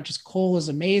talking about just coal is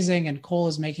amazing and coal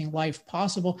is making life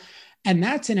possible. And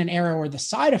that's in an era where the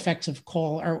side effects of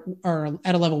coal are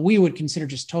at a level we would consider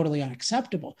just totally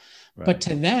unacceptable. Right. But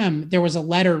to them, there was a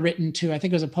letter written to, I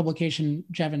think it was a publication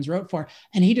Jevons wrote for,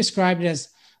 and he described it as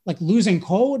like losing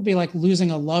coal would be like losing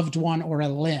a loved one or a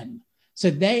limb. So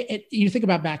you think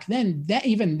about back then, that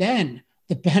even then,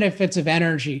 the benefits of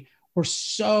energy were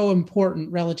so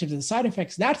important relative to the side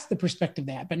effects. That's the perspective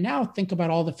they had. But now think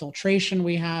about all the filtration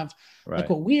we have, like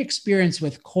what we experience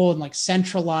with coal and like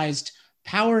centralized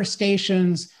power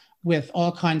stations with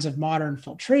all kinds of modern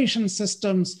filtration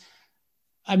systems.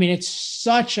 I mean, it's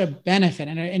such a benefit.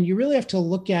 And you really have to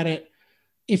look at it.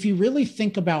 If you really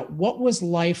think about what is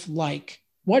life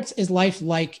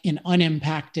like in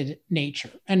unimpacted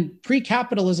nature and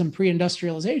pre-capitalism,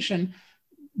 pre-industrialization,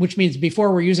 which means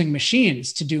before we're using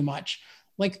machines to do much,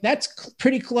 like that's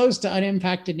pretty close to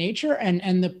unimpacted nature.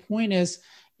 And the point is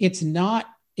it's not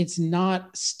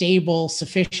stable,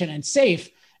 sufficient, and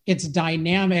safe. It's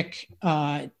dynamic,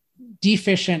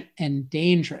 deficient and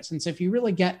dangerous. And so if you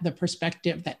really get the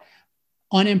perspective that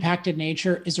unimpacted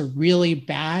nature is a really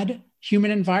bad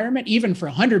human environment, even for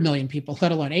 100 million people,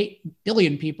 let alone 8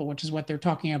 billion people, which is what they're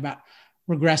talking about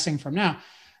regressing from now,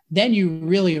 then you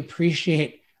really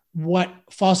appreciate what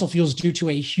fossil fuels do to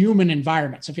a human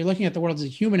environment. So if you're looking at the world as a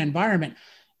human environment,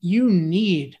 you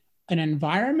need an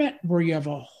environment where you have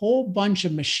a whole bunch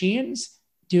of machines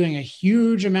doing a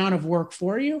huge amount of work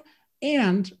for you,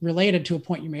 and related to a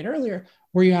point you made earlier,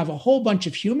 where you have a whole bunch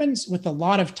of humans with a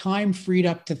lot of time freed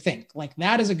up to think. Like,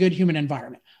 that is a good human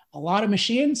environment. A lot of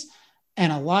machines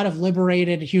and a lot of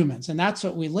liberated humans. And that's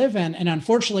what we live in. And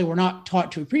unfortunately, we're not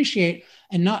taught to appreciate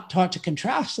and not taught to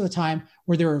contrast to the time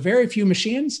where there were very few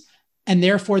machines, and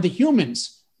therefore the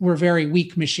humans were very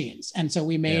weak machines. And so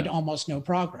we made almost no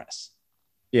progress.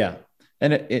 Yeah.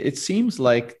 And it seems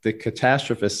like the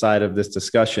catastrophist side of this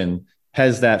discussion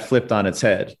has that flipped on its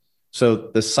head. So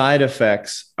the side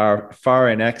effects are far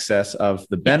in excess of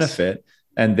the benefit,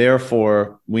 and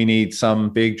therefore we need some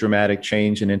big dramatic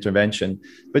change and intervention.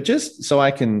 But just so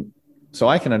I can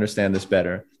understand this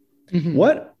better,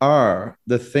 what are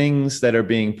the things that are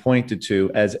being pointed to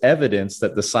as evidence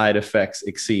that the side effects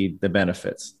exceed the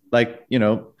benefits? Like, you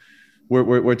know,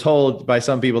 we're told by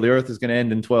some people the Earth is going to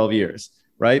end in 12 years,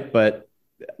 right? But,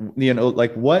 you know,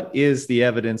 like, what is the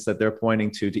evidence that they're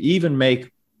pointing to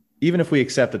even if we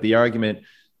accept that the argument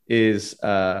is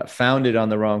founded on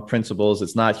the wrong principles,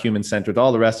 it's not human-centered,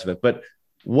 all the rest of it. But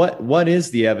what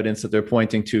is the evidence that they're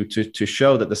pointing to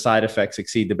show that the side effects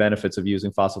exceed the benefits of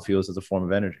using fossil fuels as a form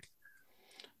of energy?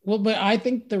 Well, but I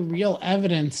think the real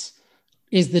evidence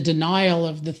is the denial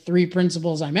of the 3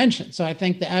 principles I mentioned. So I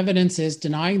think the evidence is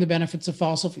denying the benefits of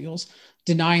fossil fuels,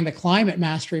 denying the climate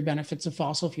mastery benefits of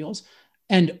fossil fuels,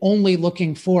 and only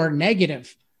looking for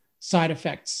negative side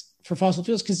effects for fossil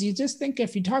fuels. Because you just think,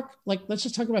 if you talk, like, let's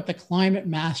just talk about the climate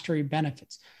mastery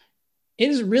benefits.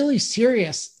 It is really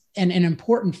serious and an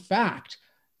important fact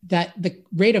that the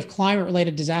rate of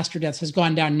climate-related disaster deaths has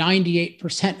gone down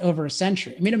 98% over a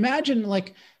century. I mean, imagine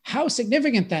like how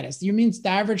significant that is. It means the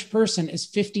average person is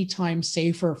 50 times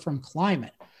safer from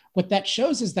climate. What that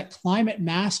shows is that climate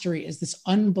mastery is this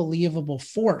unbelievable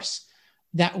force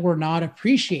that we're not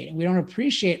appreciating. We don't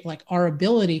appreciate like our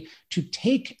ability to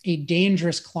take a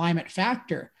dangerous climate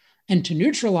factor and to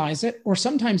neutralize it, or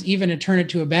sometimes even to turn it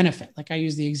to a benefit. Like I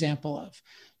use the example of,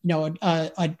 you know,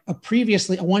 a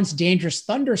once dangerous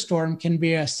thunderstorm can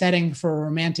be a setting for a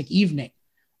romantic evening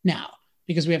now,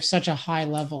 because we have such a high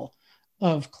level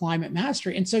of climate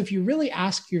mastery. And so if you really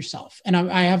ask yourself, and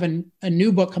I have a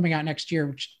new book coming out next year,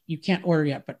 which you can't order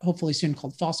yet, but hopefully soon,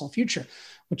 called Fossil Future,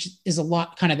 which is a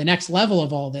lot kind of the next level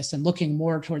of all this and looking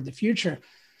more toward the future.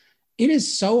 It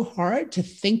is so hard to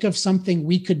think of something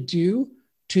we could do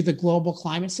to the global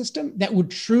climate system that would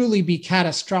truly be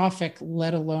catastrophic,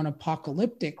 let alone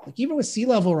apocalyptic. Like even with sea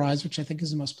level rise, which I think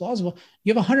is the most plausible,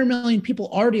 you have 100 million people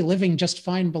already living just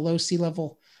fine below sea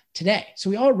level today. So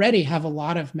we already have a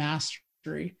lot of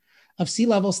mastery of sea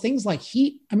levels. Things like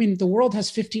heat. I mean, the world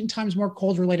has 15 times more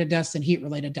cold-related deaths than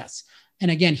heat-related deaths. And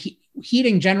again,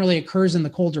 heating generally occurs in the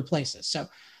colder places. So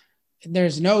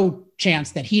there's no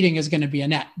chance that heating is going to be a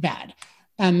net bad.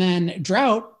 And then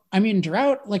drought. I mean,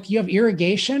 drought, like you have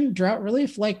irrigation, drought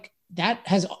relief, like that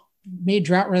has made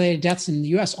drought-related deaths in the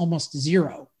US almost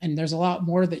zero. And there's a lot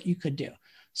more that you could do.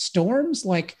 Storms,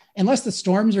 like unless the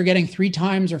storms are getting 3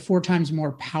 times or 4 times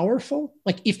more powerful,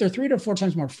 like if they're 3 to 4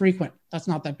 times more frequent, that's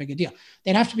not that big a deal.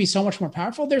 They'd have to be so much more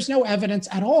powerful. There's no evidence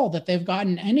at all that they've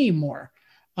gotten any more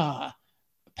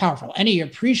powerful, any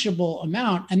appreciable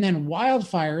amount. And then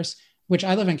wildfires, which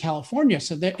I live in California,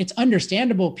 so it's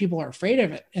understandable people are afraid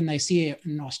of it, and they see it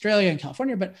in Australia and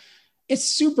California, but it's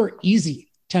super easy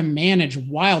to manage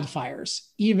wildfires,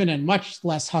 even in much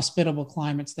less hospitable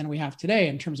climates than we have today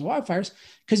in terms of wildfires,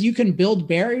 because you can build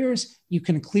barriers, you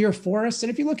can clear forests. And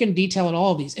if you look in detail at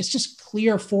all of these, it's just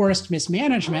clear forest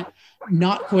mismanagement,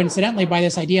 not coincidentally by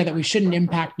this idea that we shouldn't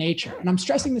impact nature. And I'm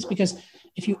stressing this because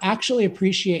if you actually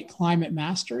appreciate climate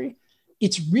mastery,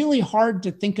 it's really hard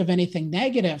to think of anything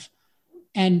negative.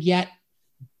 And yet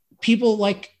people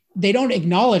they don't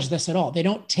acknowledge this at all. They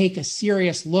don't take a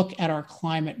serious look at our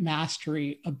climate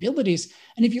mastery abilities.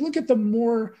 And if you look at the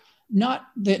more, not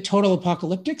the total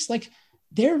apocalyptics, like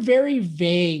they're very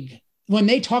vague. When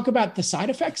they talk about the side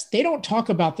effects, they don't talk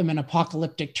about them in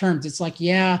apocalyptic terms. It's like,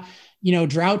 yeah, you know,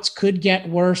 droughts could get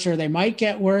worse, or they might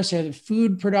get worse, or the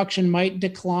food production might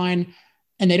decline.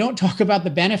 And they don't talk about the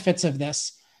benefits of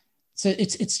this. So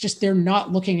it's just, they're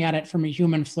not looking at it from a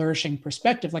human flourishing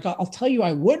perspective. Like I'll tell you,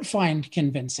 I would find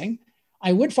convincing.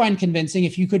 I would find convincing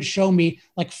if you could show me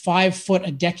like 5 foot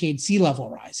a decade sea level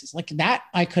rises. Like that,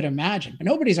 I could imagine, but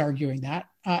nobody's arguing that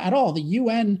at all. The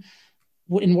UN,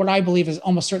 in what I believe is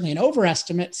almost certainly an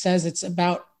overestimate, says it's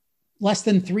about less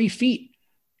than 3 feet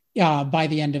by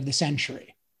the end of the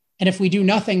century. And if we do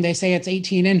nothing, they say it's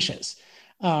 18 inches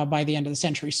by the end of the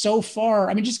century. So far,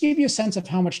 I mean, just to give you a sense of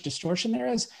how much distortion there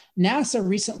is, NASA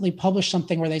recently published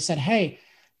something where they said, hey,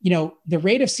 the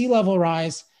rate of sea level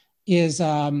rise is,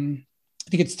 I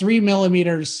think it's 3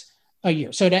 millimeters a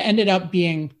year. So it ended up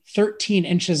being 13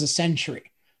 inches a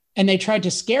century. And they tried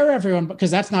to scare everyone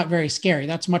because that's not very scary.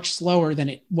 That's much slower than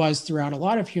it was throughout a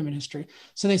lot of human history.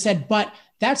 So they said, but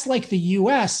that's like the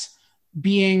US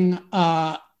being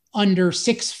under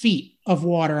 6 feet of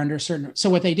water under certain. So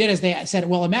what they did is they said,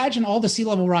 well, imagine all the sea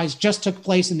level rise just took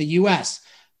place in the US.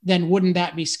 Then wouldn't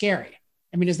that be scary?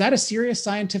 I mean, is that a serious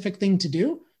scientific thing to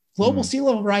do? Global sea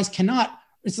level rise cannot.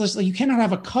 It's just like you cannot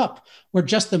have a cup where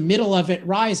just the middle of it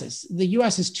rises. The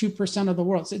US is 2% of the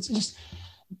world. So it's just,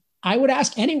 I would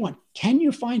ask anyone, can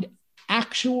you find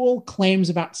actual claims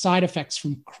about side effects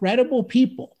from credible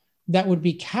people that would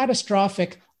be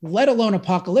catastrophic, let alone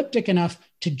apocalyptic enough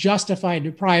to justify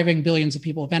depriving billions of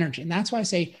people of energy? And that's why I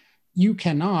say you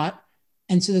cannot.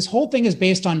 And so this whole thing is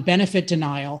based on benefit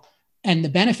denial. And the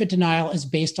benefit denial is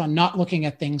based on not looking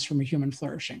at things from a human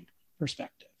flourishing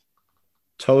perspective.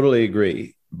 Totally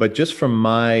agree. But just from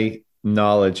my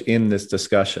knowledge in this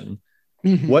discussion,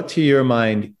 what to your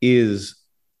mind is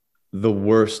the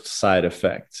worst side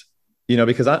effect?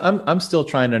 Because I'm still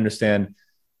trying to understand,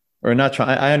 or not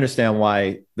trying. I understand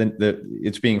why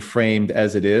it's being framed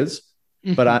as it is,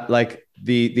 but I like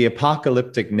the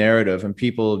apocalyptic narrative and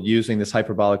people using this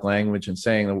hyperbolic language and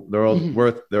saying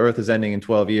the Earth is ending in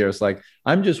 12 years. Like,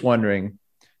 I'm just wondering,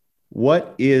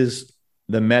 what is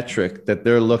the metric that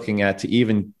they're looking at to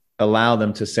even allow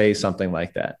them to say something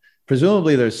like that?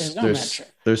 Presumably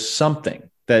there's something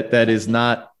that is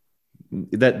not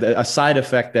that a side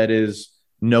effect that is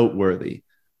noteworthy,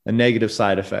 a negative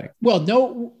side effect. Well,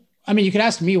 no, I mean, you could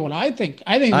ask me what I think.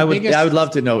 I would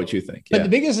love to know what you think. But the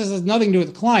biggest has nothing to do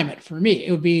with climate for me.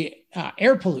 It would be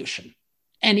air pollution.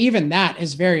 And even that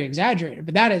is very exaggerated,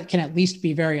 but that can at least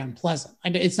be very unpleasant.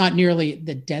 It's not nearly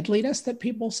the deadliness that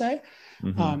people say.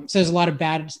 So there's a lot of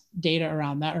bad data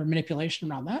around that or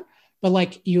manipulation around that. But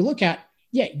like you look at,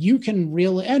 you can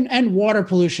really, and water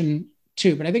pollution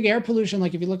too. But I think air pollution,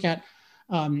 like if you look at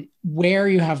where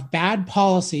you have bad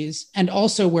policies and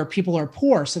also where people are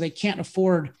poor, so they can't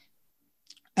afford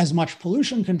as much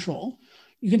pollution control,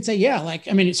 you can say,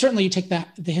 certainly you take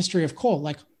the history of coal,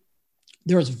 like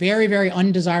there was very, very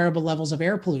undesirable levels of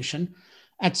air pollution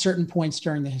at certain points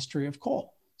during the history of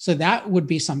coal. So that would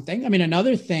be something. I mean,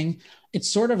 another thing, it's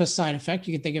sort of a side effect.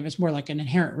 You could think of it as more like an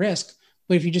inherent risk.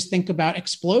 But if you just think about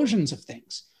explosions of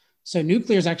things, so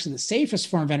nuclear is actually the safest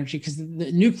form of energy because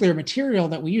the nuclear material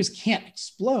that we use can't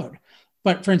explode.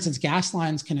 But for instance, gas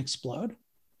lines can explode.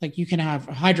 Like you can have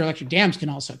hydroelectric dams can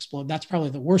also explode. That's probably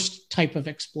the worst type of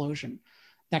explosion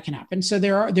that can happen. So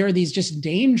there are these just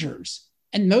dangers.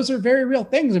 And those are very real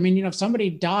things. I mean, if somebody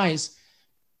dies,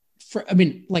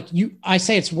 I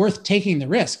say it's worth taking the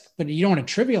risk, but you don't want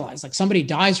to trivialize. Like somebody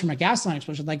dies from a gas line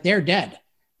explosion, like they're dead.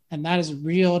 And that is a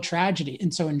real tragedy.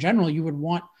 And so in general, you would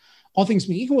want, all things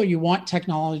being equal, you want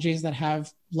technologies that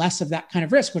have less of that kind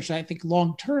of risk, which I think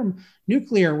long-term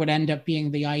nuclear would end up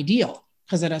being the ideal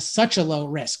because it has such a low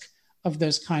risk of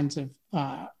those kinds of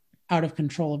out of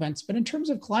control events. But in terms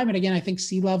of climate, again, I think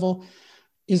sea level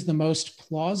is the most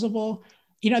plausible.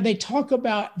 They talk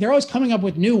about, they're always coming up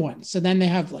with new ones. So then they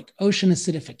have like ocean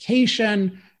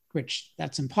acidification, which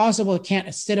that's impossible. It can't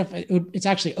acidify. It's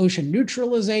actually ocean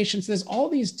neutralization. So there's all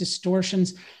these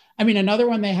distortions. I mean, another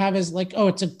one they have is like,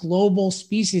 it's a global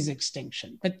species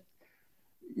extinction, but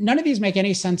none of these make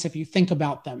any sense if you think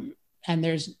about them. And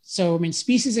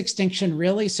species extinction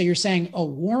really, so you're saying a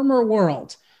warmer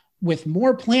world with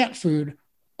more plant food,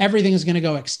 everything is going to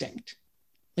go extinct.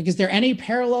 Like, is there any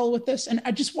parallel with this? And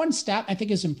just one stat I think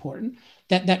is important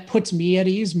that puts me at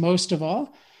ease most of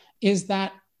all is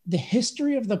that the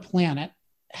history of the planet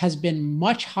has been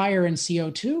much higher in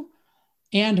CO2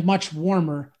 and much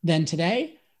warmer than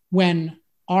today when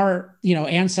our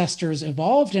ancestors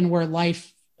evolved and where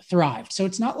life thrived. So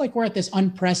it's not like we're at this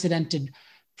unprecedented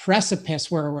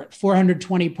precipice where we're at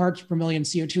 420 parts per million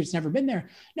CO2. It's never been there.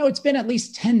 No, it's been at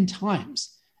least 10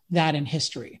 times that in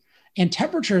history. And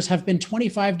temperatures have been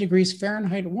 25 degrees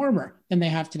Fahrenheit warmer than they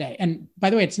have today. And by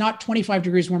the way, it's not 25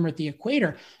 degrees warmer at the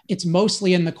equator. It's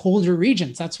mostly in the colder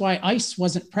regions. That's why ice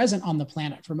wasn't present on the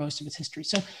planet for most of its history.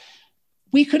 So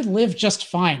we could live just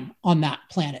fine on that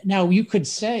planet. Now, you could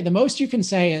say, the most you can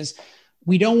say is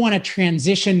we don't want to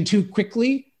transition too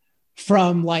quickly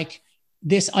from like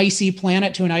this icy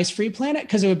planet to an ice-free planet,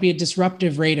 because it would be a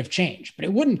disruptive rate of change, but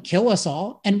it wouldn't kill us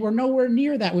all. And we're nowhere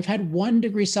near that. We've had 1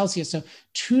 degree Celsius, so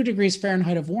 2 degrees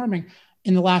Fahrenheit of warming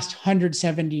in the last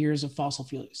 170 years of fossil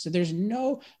fuel use. So there's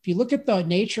no, if you look at the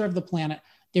nature of the planet,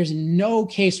 there's no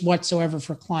case whatsoever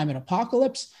for climate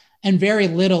apocalypse, and very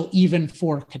little even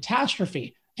for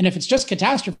catastrophe. And if it's just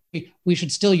catastrophe, we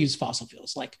should still use fossil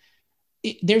fuels. Like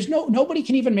there's nobody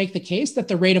can even make the case that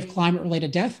the rate of climate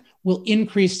related death will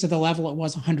increase to the level it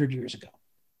was 100 years ago.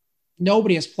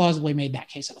 Nobody has plausibly made that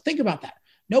case. So think about that.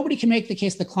 Nobody can make the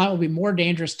case the climate will be more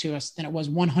dangerous to us than it was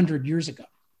 100 years ago.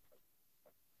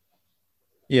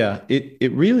 Yeah,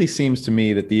 it really seems to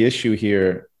me that the issue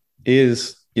here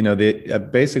is,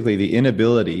 basically the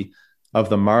inability of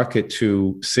the market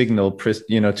to signal,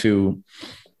 to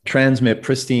transmit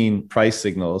pristine price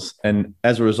signals. And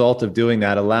as a result of doing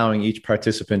that, allowing each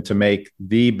participant to make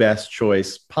the best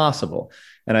choice possible.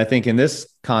 And I think in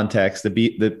this context,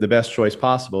 the best choice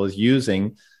possible is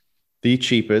using the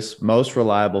cheapest, most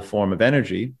reliable form of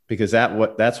energy, because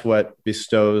that's what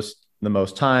bestows the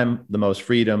most time, the most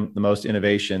freedom, the most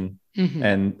innovation,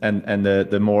 and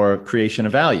the more creation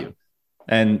of value.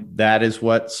 And that is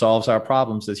what solves our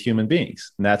problems as human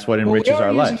beings. And that's what enriches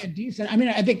our life.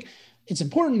 I think it's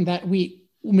important that we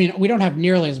don't have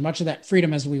nearly as much of that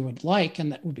freedom as we would like,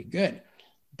 and that would be good,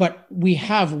 but we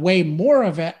have way more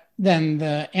of it than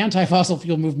the anti-fossil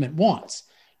fuel movement wants.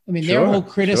 I mean, their whole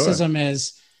criticism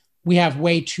is we have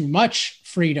way too much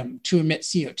freedom to emit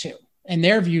CO2. And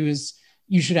their view is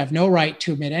you should have no right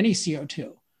to emit any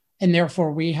CO2. And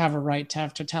therefore we have a right to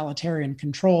have totalitarian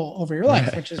control over your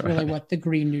life, which is really what the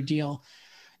Green New Deal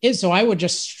is. So I would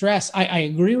just stress, I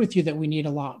agree with you that we need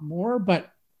a lot more,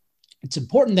 but it's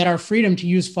important that our freedom to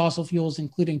use fossil fuels,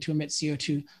 including to emit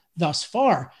CO2 thus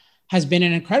far, has been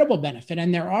an incredible benefit.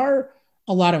 And there are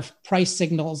a lot of price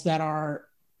signals that are,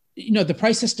 the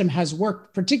price system has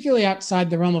worked, particularly outside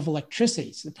the realm of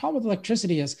electricity. So the problem with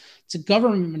electricity is it's a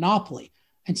government monopoly.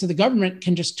 And so the government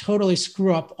can just totally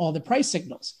screw up all the price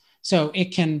signals. So it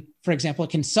can, for example,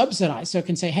 it can subsidize. So it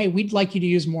can say, hey, we'd like you to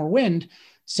use more wind.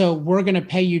 So we're going to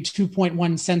pay you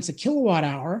 2.1 cents a kilowatt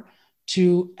hour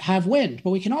to have wind. But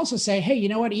we can also say, hey, you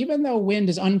know what? Even though wind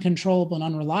is uncontrollable and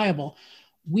unreliable,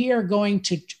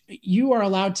 you are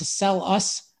allowed to sell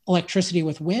us electricity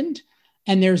with wind,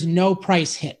 and there's no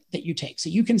price hit that you take. So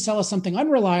you can sell us something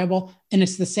unreliable, and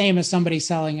it's the same as somebody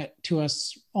selling it to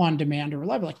us on demand or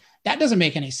reliable. Like, that doesn't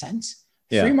make any sense.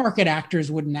 Yeah. Free market actors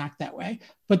wouldn't act that way,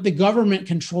 but the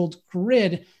government-controlled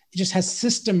grid just has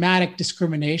systematic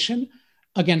discrimination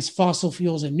against fossil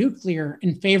fuels and nuclear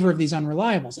in favor of these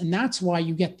unreliables. And that's why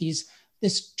you get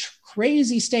this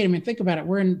crazy state. I mean, think about it.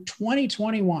 We're in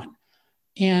 2021,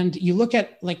 and you look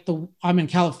at I'm in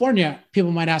California,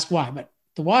 people might ask why, but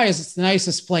the why is it's the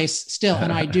nicest place still.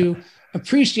 And I do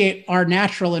appreciate our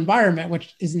natural environment,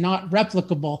 which is not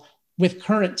replicable with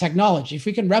current technology. If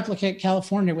we can replicate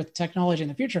California with technology in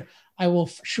the future, I will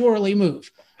surely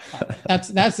move. That's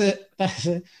a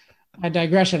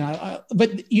digression.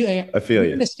 But I feel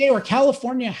you. In a state where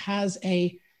California has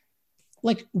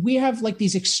we have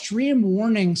these extreme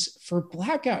warnings for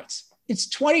blackouts. It's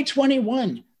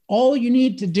 2021. All you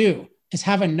need to do is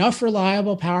have enough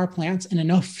reliable power plants and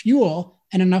enough fuel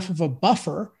and enough of a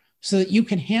buffer so that you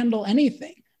can handle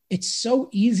anything. It's so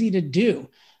easy to do.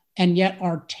 And yet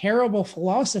our terrible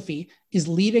philosophy is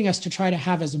leading us to try to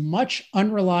have as much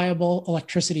unreliable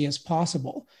electricity as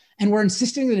possible. And we're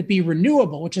insisting that it be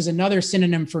renewable, which is another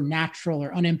synonym for natural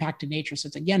or unimpacted nature. So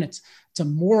it's a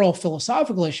moral,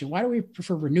 philosophical issue. Why do we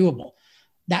prefer renewable?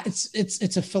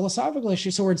 It's a philosophical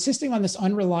issue. So we're insisting on this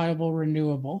unreliable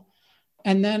renewable.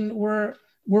 And then we're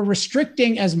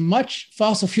restricting as much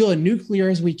fossil fuel and nuclear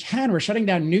as we can. We're shutting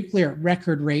down nuclear at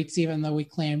record rates, even though we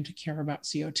claim to care about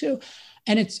CO2.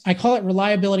 And I call it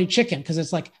reliability chicken, because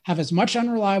it's have as much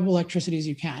unreliable electricity as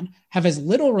you can, have as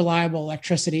little reliable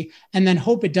electricity, and then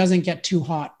hope it doesn't get too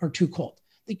hot or too cold.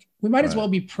 We might as well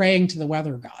be praying to the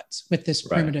weather gods with this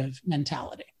primitive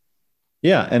mentality.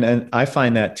 Yeah. And I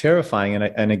find that terrifying.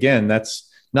 And again, that's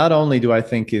not only do I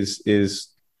think is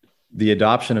the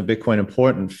adoption of Bitcoin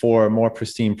important for more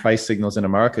pristine price signals in a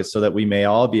market so that we may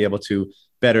all be able to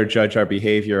better judge our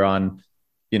behavior on,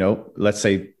 let's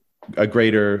say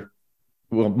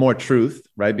more truth,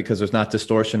 right? Because there's not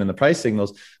distortion in the price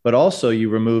signals, but also you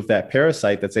remove that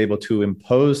parasite that's able to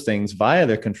impose things via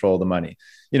their control of the money,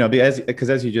 because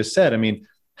as you just said, I mean,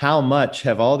 how much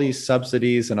have all these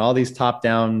subsidies and all these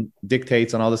top-down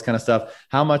dictates and all this kind of stuff,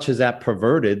 how much has that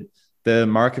perverted the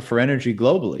market for energy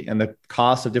globally and the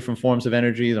cost of different forms of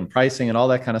energy and pricing and all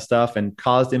that kind of stuff, and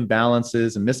caused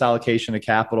imbalances and misallocation of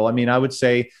capital. I mean, I would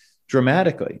say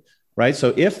dramatically, right?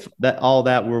 So if that all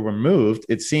that were removed,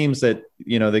 it seems that,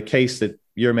 you know, the case that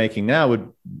you're making now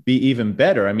would be even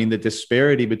better. I mean, the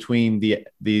disparity between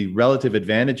the relative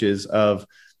advantages of,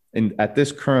 at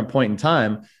this current point in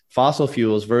time, fossil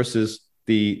fuels versus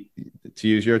the, to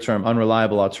use your term,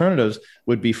 unreliable alternatives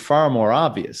would be far more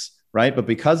obvious, right? But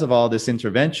because of all this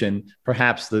intervention,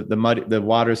 perhaps the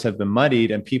waters have been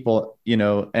muddied, and people, you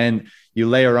know, and you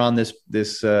layer on this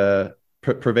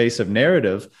pervasive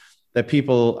narrative that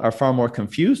people are far more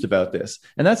confused about this.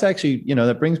 And that's actually, you know,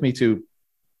 that brings me to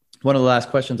one of the last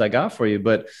questions I got for you.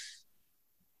 But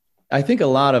I think a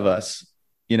lot of us,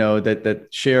 you know,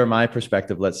 that share my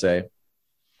perspective, let's say,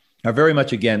 are very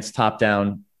much against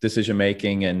top-down decision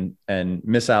making and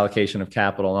misallocation of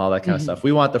capital and all that kind of stuff.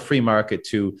 We want the free market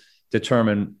to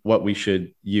determine what we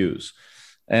should use.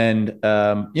 And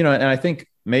you know, and I think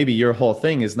maybe your whole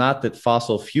thing is not that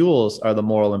fossil fuels are the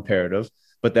moral imperative,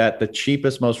 but that the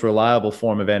cheapest, most reliable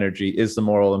form of energy is the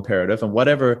moral imperative. And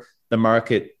whatever the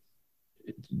market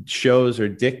shows or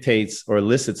dictates or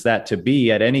elicits that to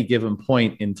be at any given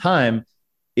point in time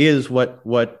is what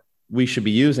we should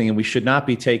be using. And we should not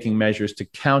be taking measures to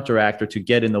counteract or to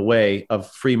get in the way of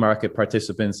free market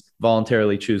participants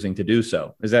voluntarily choosing to do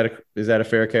so. Is that a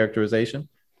fair characterization?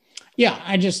 Yeah,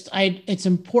 it's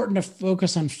important to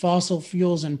focus on fossil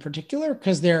fuels in particular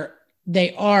because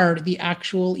they are the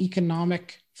actual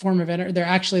economic form of energy. They're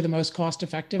actually the most cost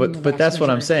effective. But that's what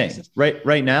I'm saying.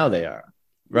 Right now they are.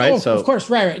 Right. Oh, so of course,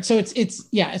 right. So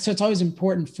it's always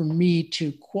important for me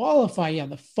to qualify. Yeah,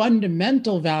 the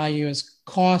fundamental value is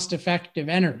cost-effective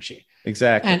energy.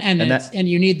 Exactly. And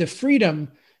you need the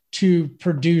freedom to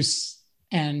produce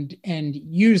and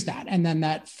use that.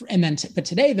 But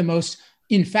today the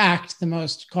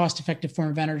most cost-effective form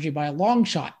of energy by a long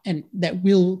shot, and that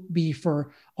will be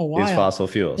for a while, is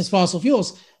fossil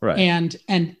fuels. Right.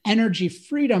 And energy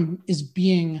freedom is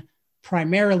being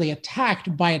primarily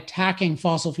attacked by attacking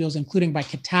fossil fuels, including by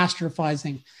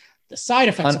catastrophizing the side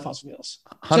effects of fossil fuels.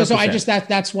 100%. So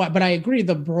that's why, but I agree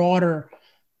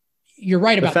you're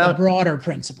right about the broader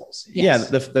principles.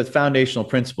 Yes. Yeah. The foundational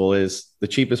principle is the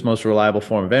cheapest, most reliable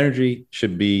form of energy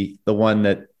should be the one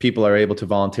that people are able to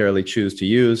voluntarily choose to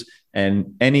use.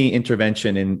 And any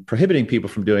intervention in prohibiting people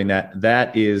from doing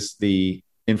that is the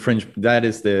infringement.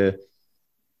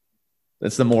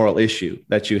 That's the moral issue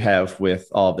that you have with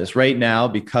all of this right now.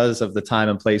 Because of the time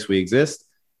and place we exist,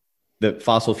 the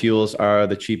fossil fuels are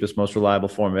the cheapest, most reliable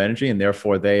form of energy, and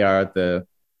therefore they are the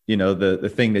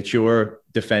thing that you're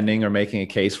defending or making a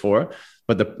case for.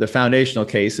 But the foundational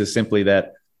case is simply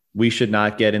that we should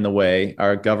not get in the way,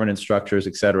 our governance structures,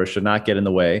 et cetera, should not get in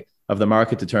the way of the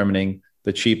market determining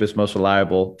the cheapest, most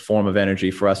reliable form of energy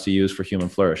for us to use for human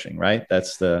flourishing, right? I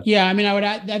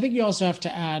think you also have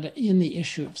to add in the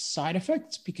issue of side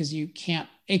effects, because you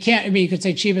could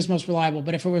say cheapest, most reliable,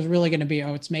 but if it was really going to be,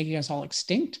 it's making us all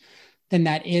extinct, then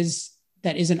that is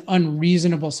an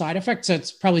unreasonable side effect. So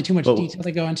it's probably too much detail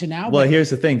to go into now. Well,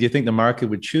 here's the thing. Do you think the market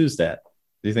would choose that?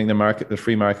 Do you think the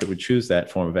free market would choose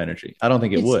that form of energy? I don't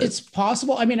think it would. It's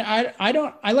possible. I mean,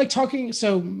 I like talking.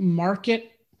 So market,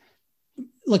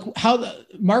 like how the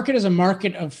market is a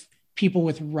market of people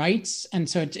with rights. And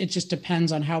so it just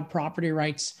depends on how property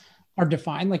rights are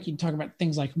defined. Like you talk about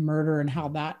things like murder and how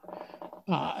that,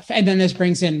 and then this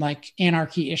brings in like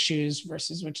anarchy issues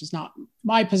which is not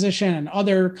my position, and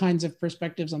other kinds of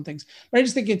perspectives on things. But I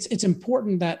just think it's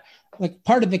important that, like,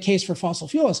 part of the case for fossil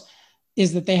fuels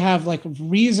is that they have like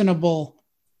reasonable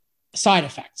side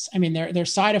effects. I mean, they're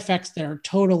side effects that are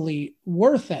totally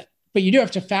worth it. But you do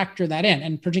have to factor that in.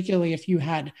 And particularly if you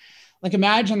had, like,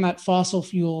 imagine that fossil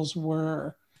fuels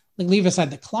were, like, leave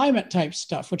aside the climate type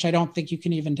stuff, which I don't think you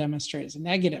can even demonstrate as a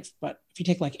negative. But if you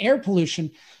take like air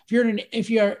pollution, if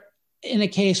you're in a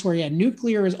case where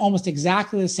nuclear is almost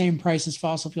exactly the same price as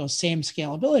fossil fuels, same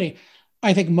scalability,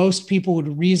 I think most people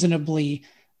would reasonably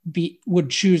would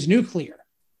choose nuclear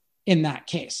in that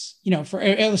case, for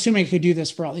assuming it could do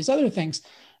this for all these other things.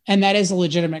 And that is a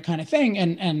legitimate kind of thing.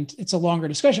 And it's a longer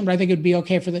discussion, but I think it'd be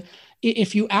okay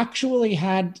if you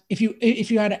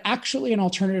had actually an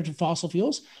alternative to fossil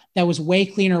fuels that was way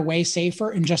cleaner, way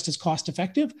safer, and just as cost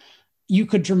effective, you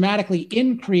could dramatically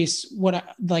increase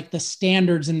the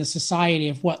standards in the society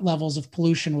of what levels of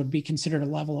pollution would be considered a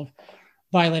level of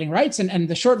violating rights. And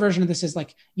the short version of this is,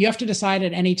 like, you have to decide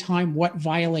at any time what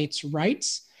violates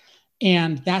rights.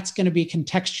 And that's going to be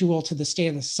contextual to the state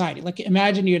of the society. Like,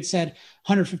 imagine you had said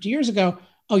 150 years ago,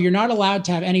 you're not allowed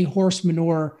to have any horse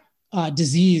manure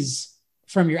disease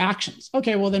from your actions.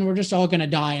 Okay, well, then we're just all going to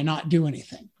die and not do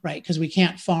anything, right? Because we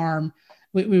can't farm,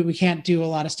 we can't do a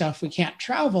lot of stuff, we can't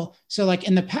travel. So like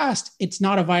in the past, it's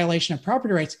not a violation of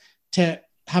property rights to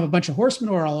have a bunch of horse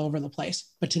manure all over the place.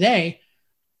 But today,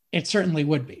 it certainly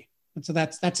would be. And so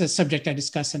that's a subject I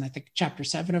discuss in, I think, chapter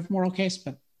 7 of Moral Case.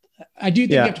 But I do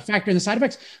think you have to factor in the side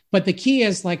effects. But the key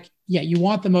is like, you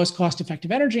want the most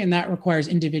cost-effective energy, and that requires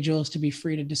individuals to be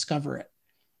free to discover it.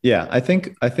 Yeah, I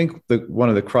think one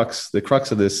of the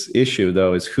crux of this issue,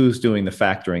 though, is who's doing the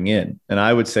factoring in. And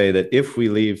I would say that if we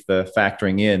leave the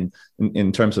factoring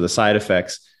in terms of the side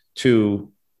effects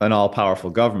to an all-powerful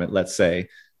government, let's say,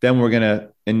 then we're going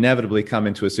to inevitably come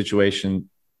into a situation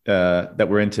that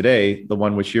we're in today, the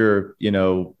one which you're,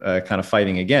 kind of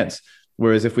fighting against.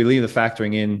 Whereas if we leave the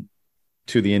factoring in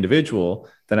to the individual,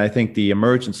 then I think the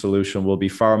emergent solution will be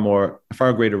far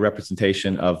greater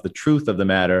representation of the truth of the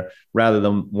matter, rather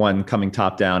than one coming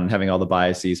top down and having all the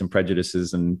biases and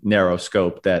prejudices and narrow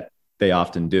scope that they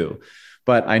often do.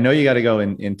 But I know you got to go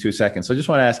in 2 seconds. So I just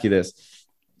want to ask you this.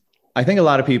 I think a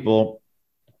lot of people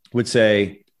would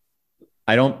say,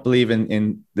 I don't believe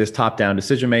in this top-down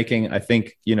decision-making. I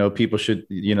think, people should,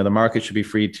 the market should be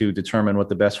free to determine what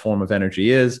the best form of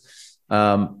energy is.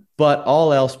 But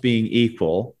all else being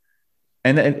equal,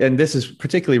 and this is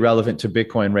particularly relevant to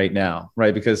Bitcoin right now,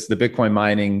 right? Because the Bitcoin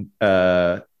mining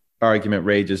argument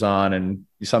rages on, and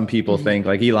some people think,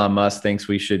 like Elon Musk thinks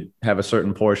we should have a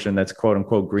certain portion that's quote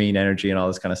unquote green energy and all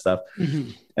this kind of stuff.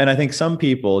 And I think some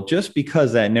people, just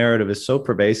because that narrative is so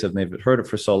pervasive and they've heard it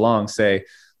for so long, say,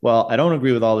 well, I don't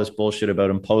agree with all this bullshit about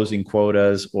imposing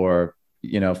quotas or,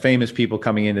 famous people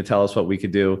coming in to tell us what we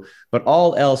could do, but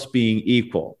all else being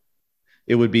equal,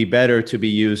 it would be better to be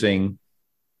using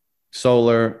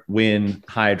solar, wind,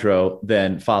 hydro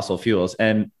than fossil fuels.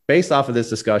 And based off of this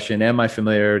discussion and my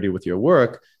familiarity with your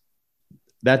work,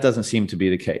 that doesn't seem to be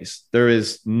the case. There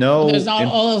is no...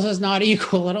 all else is not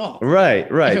equal at all. Right.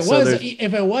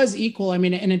 If it was equal, I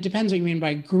mean, and it depends what you mean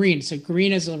by green. So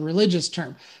green is a religious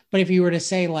term. But if you were to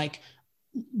say, like,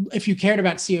 if you cared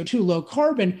about CO2, low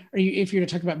carbon, or if you were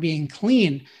to talk about being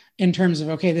clean in terms of,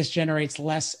 okay, this generates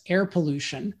less air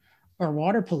pollution or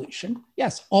water pollution,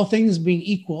 yes, all things being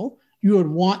equal, you would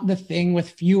want the thing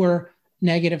with fewer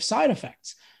negative side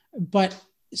effects. But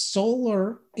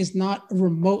solar is not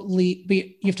remotely,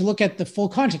 you have to look at the full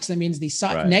context. That means the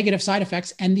negative side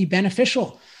effects and the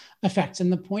beneficial effects.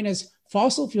 And the point is,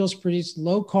 fossil fuels produce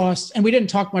low cost, and we didn't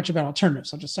talk much about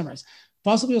alternatives. I'll just summarize.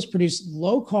 Fossil fuels produce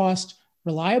low cost,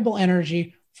 reliable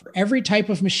energy for every type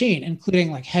of machine,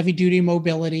 including like heavy duty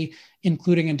mobility,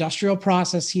 including industrial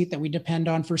process heat that we depend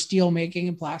on for steel making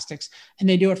and plastics. And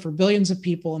they do it for billions of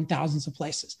people in thousands of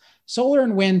places. Solar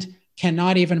and wind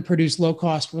cannot even produce low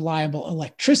cost, reliable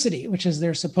electricity, which is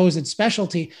their supposed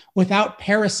specialty, without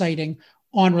parasiting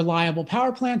on reliable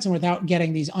power plants and without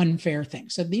getting these unfair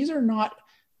things. So these are not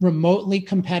remotely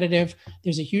competitive.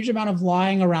 There's a huge amount of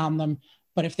lying around them.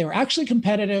 But if they were actually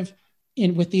competitive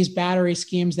with these battery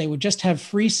schemes, they would just have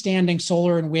freestanding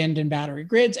solar and wind and battery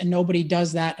grids. And nobody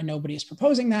does that. And nobody is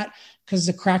proposing that because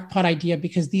it's a crackpot idea,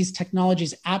 because these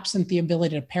technologies, absent the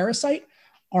ability to parasite,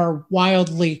 are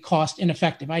wildly cost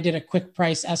ineffective. I did a quick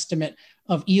price estimate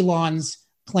of Elon's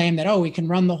claim that, we can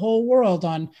run the whole world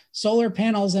on solar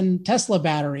panels and Tesla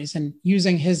batteries. And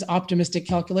using his optimistic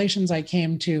calculations, I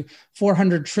came to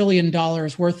 $400 trillion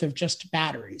worth of just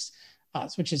batteries,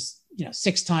 which is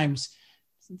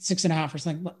 6.5 or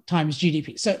something times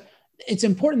GDP. So it's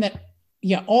important that,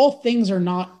 all things are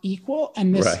not equal.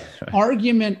 And this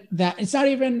argument that it's not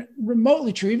even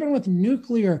remotely true, even with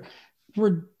nuclear,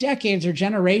 we're decades or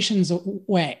generations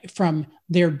away from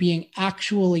there being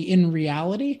actually in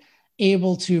reality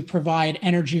able to provide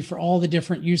energy for all the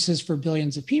different uses for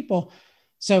billions of people.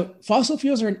 So fossil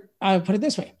fuels are, I'll put it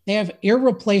this way, they have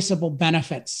irreplaceable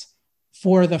benefits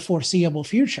for the foreseeable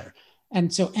future.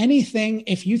 And so anything,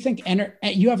 if you think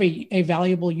you have a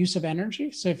valuable use of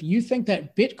energy, so if you think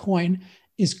that Bitcoin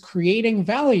is creating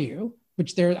value,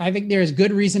 which I think there is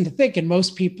good reason to think, and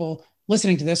most people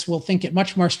listening to this will think it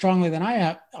much more strongly than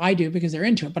I do because they're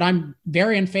into it. But I'm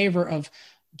very in favor of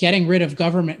getting rid of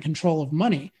government control of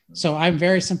money. So I'm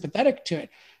very sympathetic to it.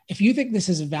 If you think this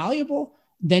is valuable,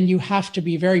 then you have to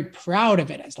be very proud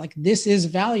of it as like, this is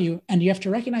value. And you have to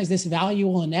recognize this value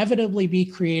will inevitably be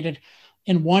created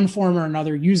in one form or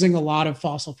another using a lot of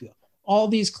fossil fuel. All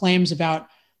these claims about,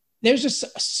 there's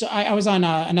just, so I was on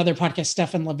another podcast,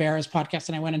 Stefan Livera's podcast,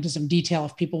 and I went into some detail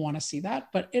if people want to see that.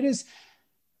 But it is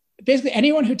basically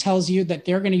anyone who tells you that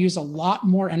they're going to use a lot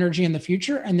more energy in the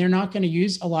future and they're not going to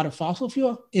use a lot of fossil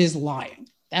fuel is lying.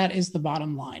 That is the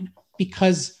bottom line,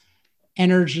 because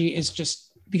energy is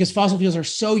just, because fossil fuels are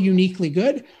so uniquely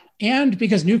good And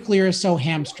because nuclear is so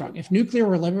hamstrung. If nuclear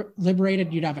were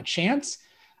liberated, you'd have a chance.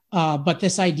 But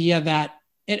this idea that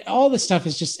all this stuff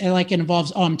is just like, it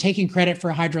involves, I'm taking credit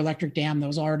for a hydroelectric dam that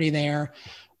was already there.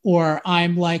 Or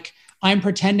I'm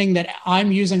pretending that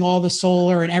I'm using all the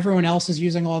solar and everyone else is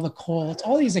using all the coal. It's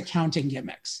all these accounting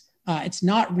gimmicks. It's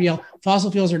not real.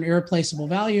 Fossil fuels are an irreplaceable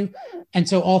value. And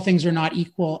so all things are not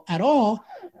equal at all.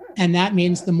 And that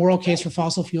means the moral case for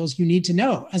fossil fuels, you need to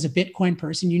know, as a Bitcoin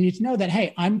person, you need to know that,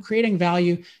 hey, I'm creating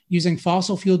value using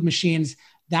fossil fueled machines.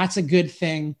 That's a good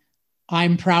thing.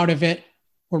 I'm proud of it.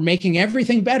 We're making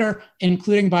everything better,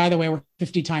 including, by the way, we're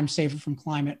 50 times safer from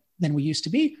climate than we used to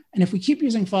be. And if we keep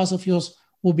using fossil fuels,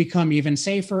 we'll become even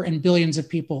safer, and billions of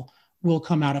people will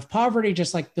come out of poverty,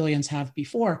 just like billions have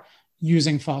before,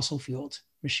 using fossil fueled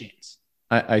machines.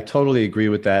 I totally agree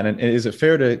with that. And is it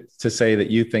fair to say that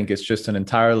you think it's just an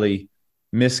entirely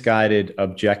misguided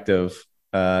objective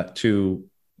to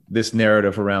this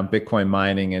narrative around Bitcoin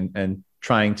mining and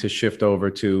trying to shift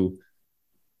over to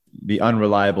the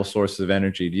unreliable sources of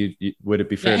energy? Would it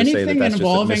be fair to say that that's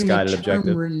just a misguided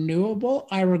objective? Renewable,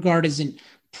 I regard as a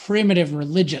primitive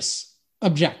religious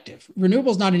objective.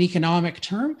 Renewable is not an economic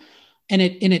term, and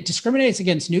it discriminates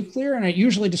against nuclear, and it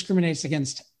usually discriminates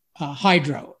against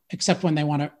hydro, except when they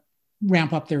want to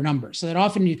ramp up their numbers. So that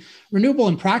often renewable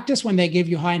in practice, when they give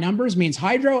you high numbers, means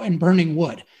hydro and burning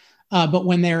wood. But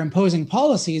when they're imposing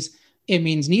policies, it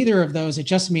means neither of those. It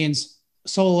just means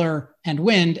solar and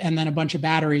wind, and then a bunch of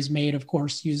batteries made, of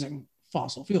course, using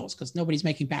fossil fuels, because nobody's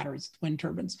making batteries with wind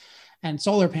turbines and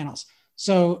solar panels.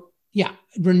 So yeah,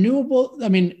 renewable,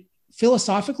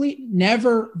 philosophically,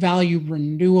 never value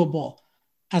renewable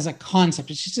as a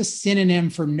concept. It's just a synonym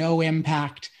for no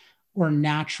impact or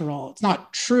natural. It's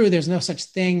not true. There's no such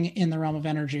thing in the realm of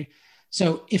energy.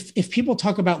 So if people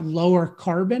talk about lower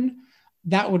carbon,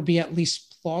 that would be at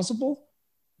least plausible,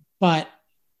 but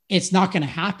it's not going to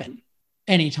happen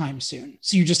anytime soon.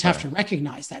 So you just have to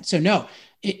recognize that. So no,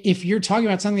 if you're talking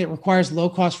about something that requires low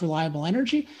cost, reliable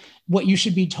energy, what you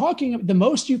should be the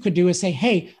most you could do is say,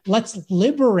 hey, let's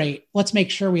make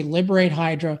sure we liberate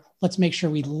hydro. Let's make sure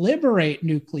we liberate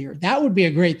nuclear. That would be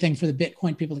a great thing for the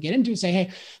Bitcoin people to get into. Say,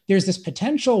 hey, there's this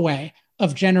potential way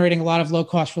of generating a lot of low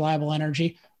cost, reliable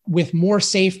energy with more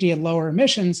safety and lower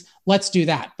emissions. Let's do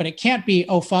that. But it can't be,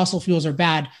 oh, fossil fuels are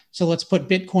bad, so let's put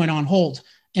Bitcoin on hold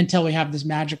until we have this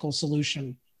magical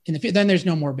solution in the future. Then there's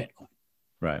no more Bitcoin.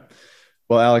 Right.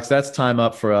 Well, Alex, that's time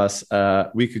up for us.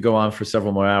 We could go on for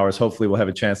several more hours. Hopefully we'll have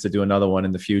a chance to do another one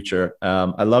in the future.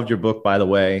 I loved your book, by the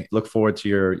way. Look forward to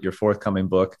your forthcoming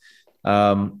book.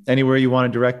 Anywhere you want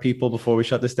to direct people before we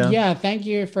shut this down? Yeah, thank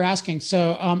you for asking.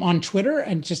 So on Twitter,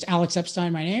 and just Alex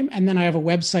Epstein, my name. And then I have a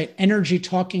website,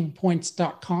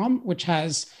 energytalkingpoints.com, which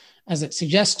has, as it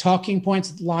suggests, talking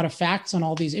points, a lot of facts on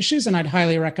all these issues. And I'd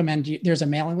highly recommend there's a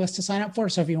mailing list to sign up for.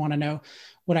 So if you want to know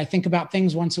what I think about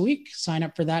things once a week, sign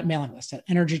up for that mailing list at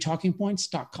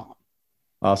energytalkingpoints.com.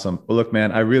 Awesome. Well, look,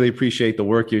 man, I really appreciate the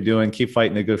work you're doing. Keep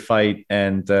fighting a good fight,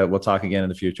 and we'll talk again in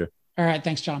the future. All right.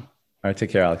 Thanks, John. All right.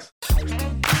 Take care, Alex.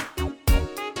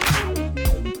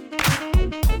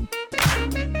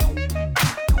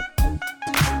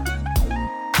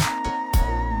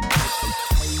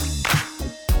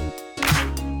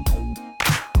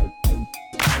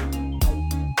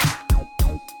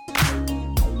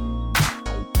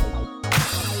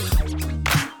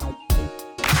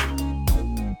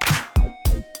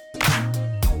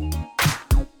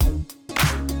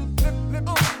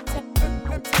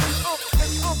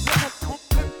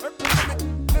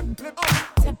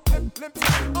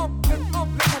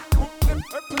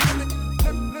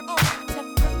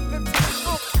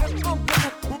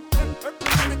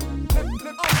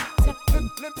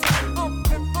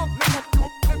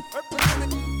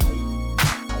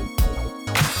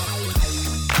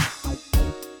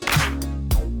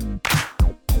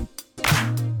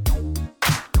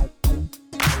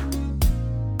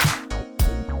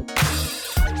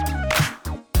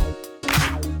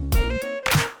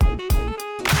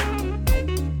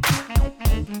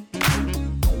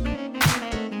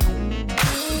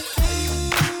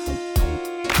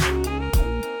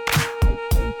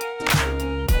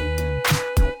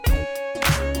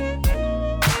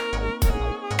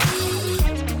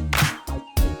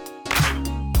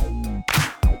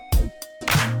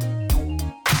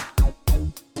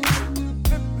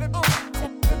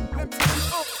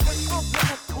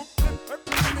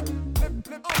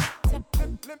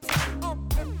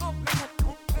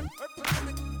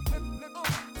 Flip,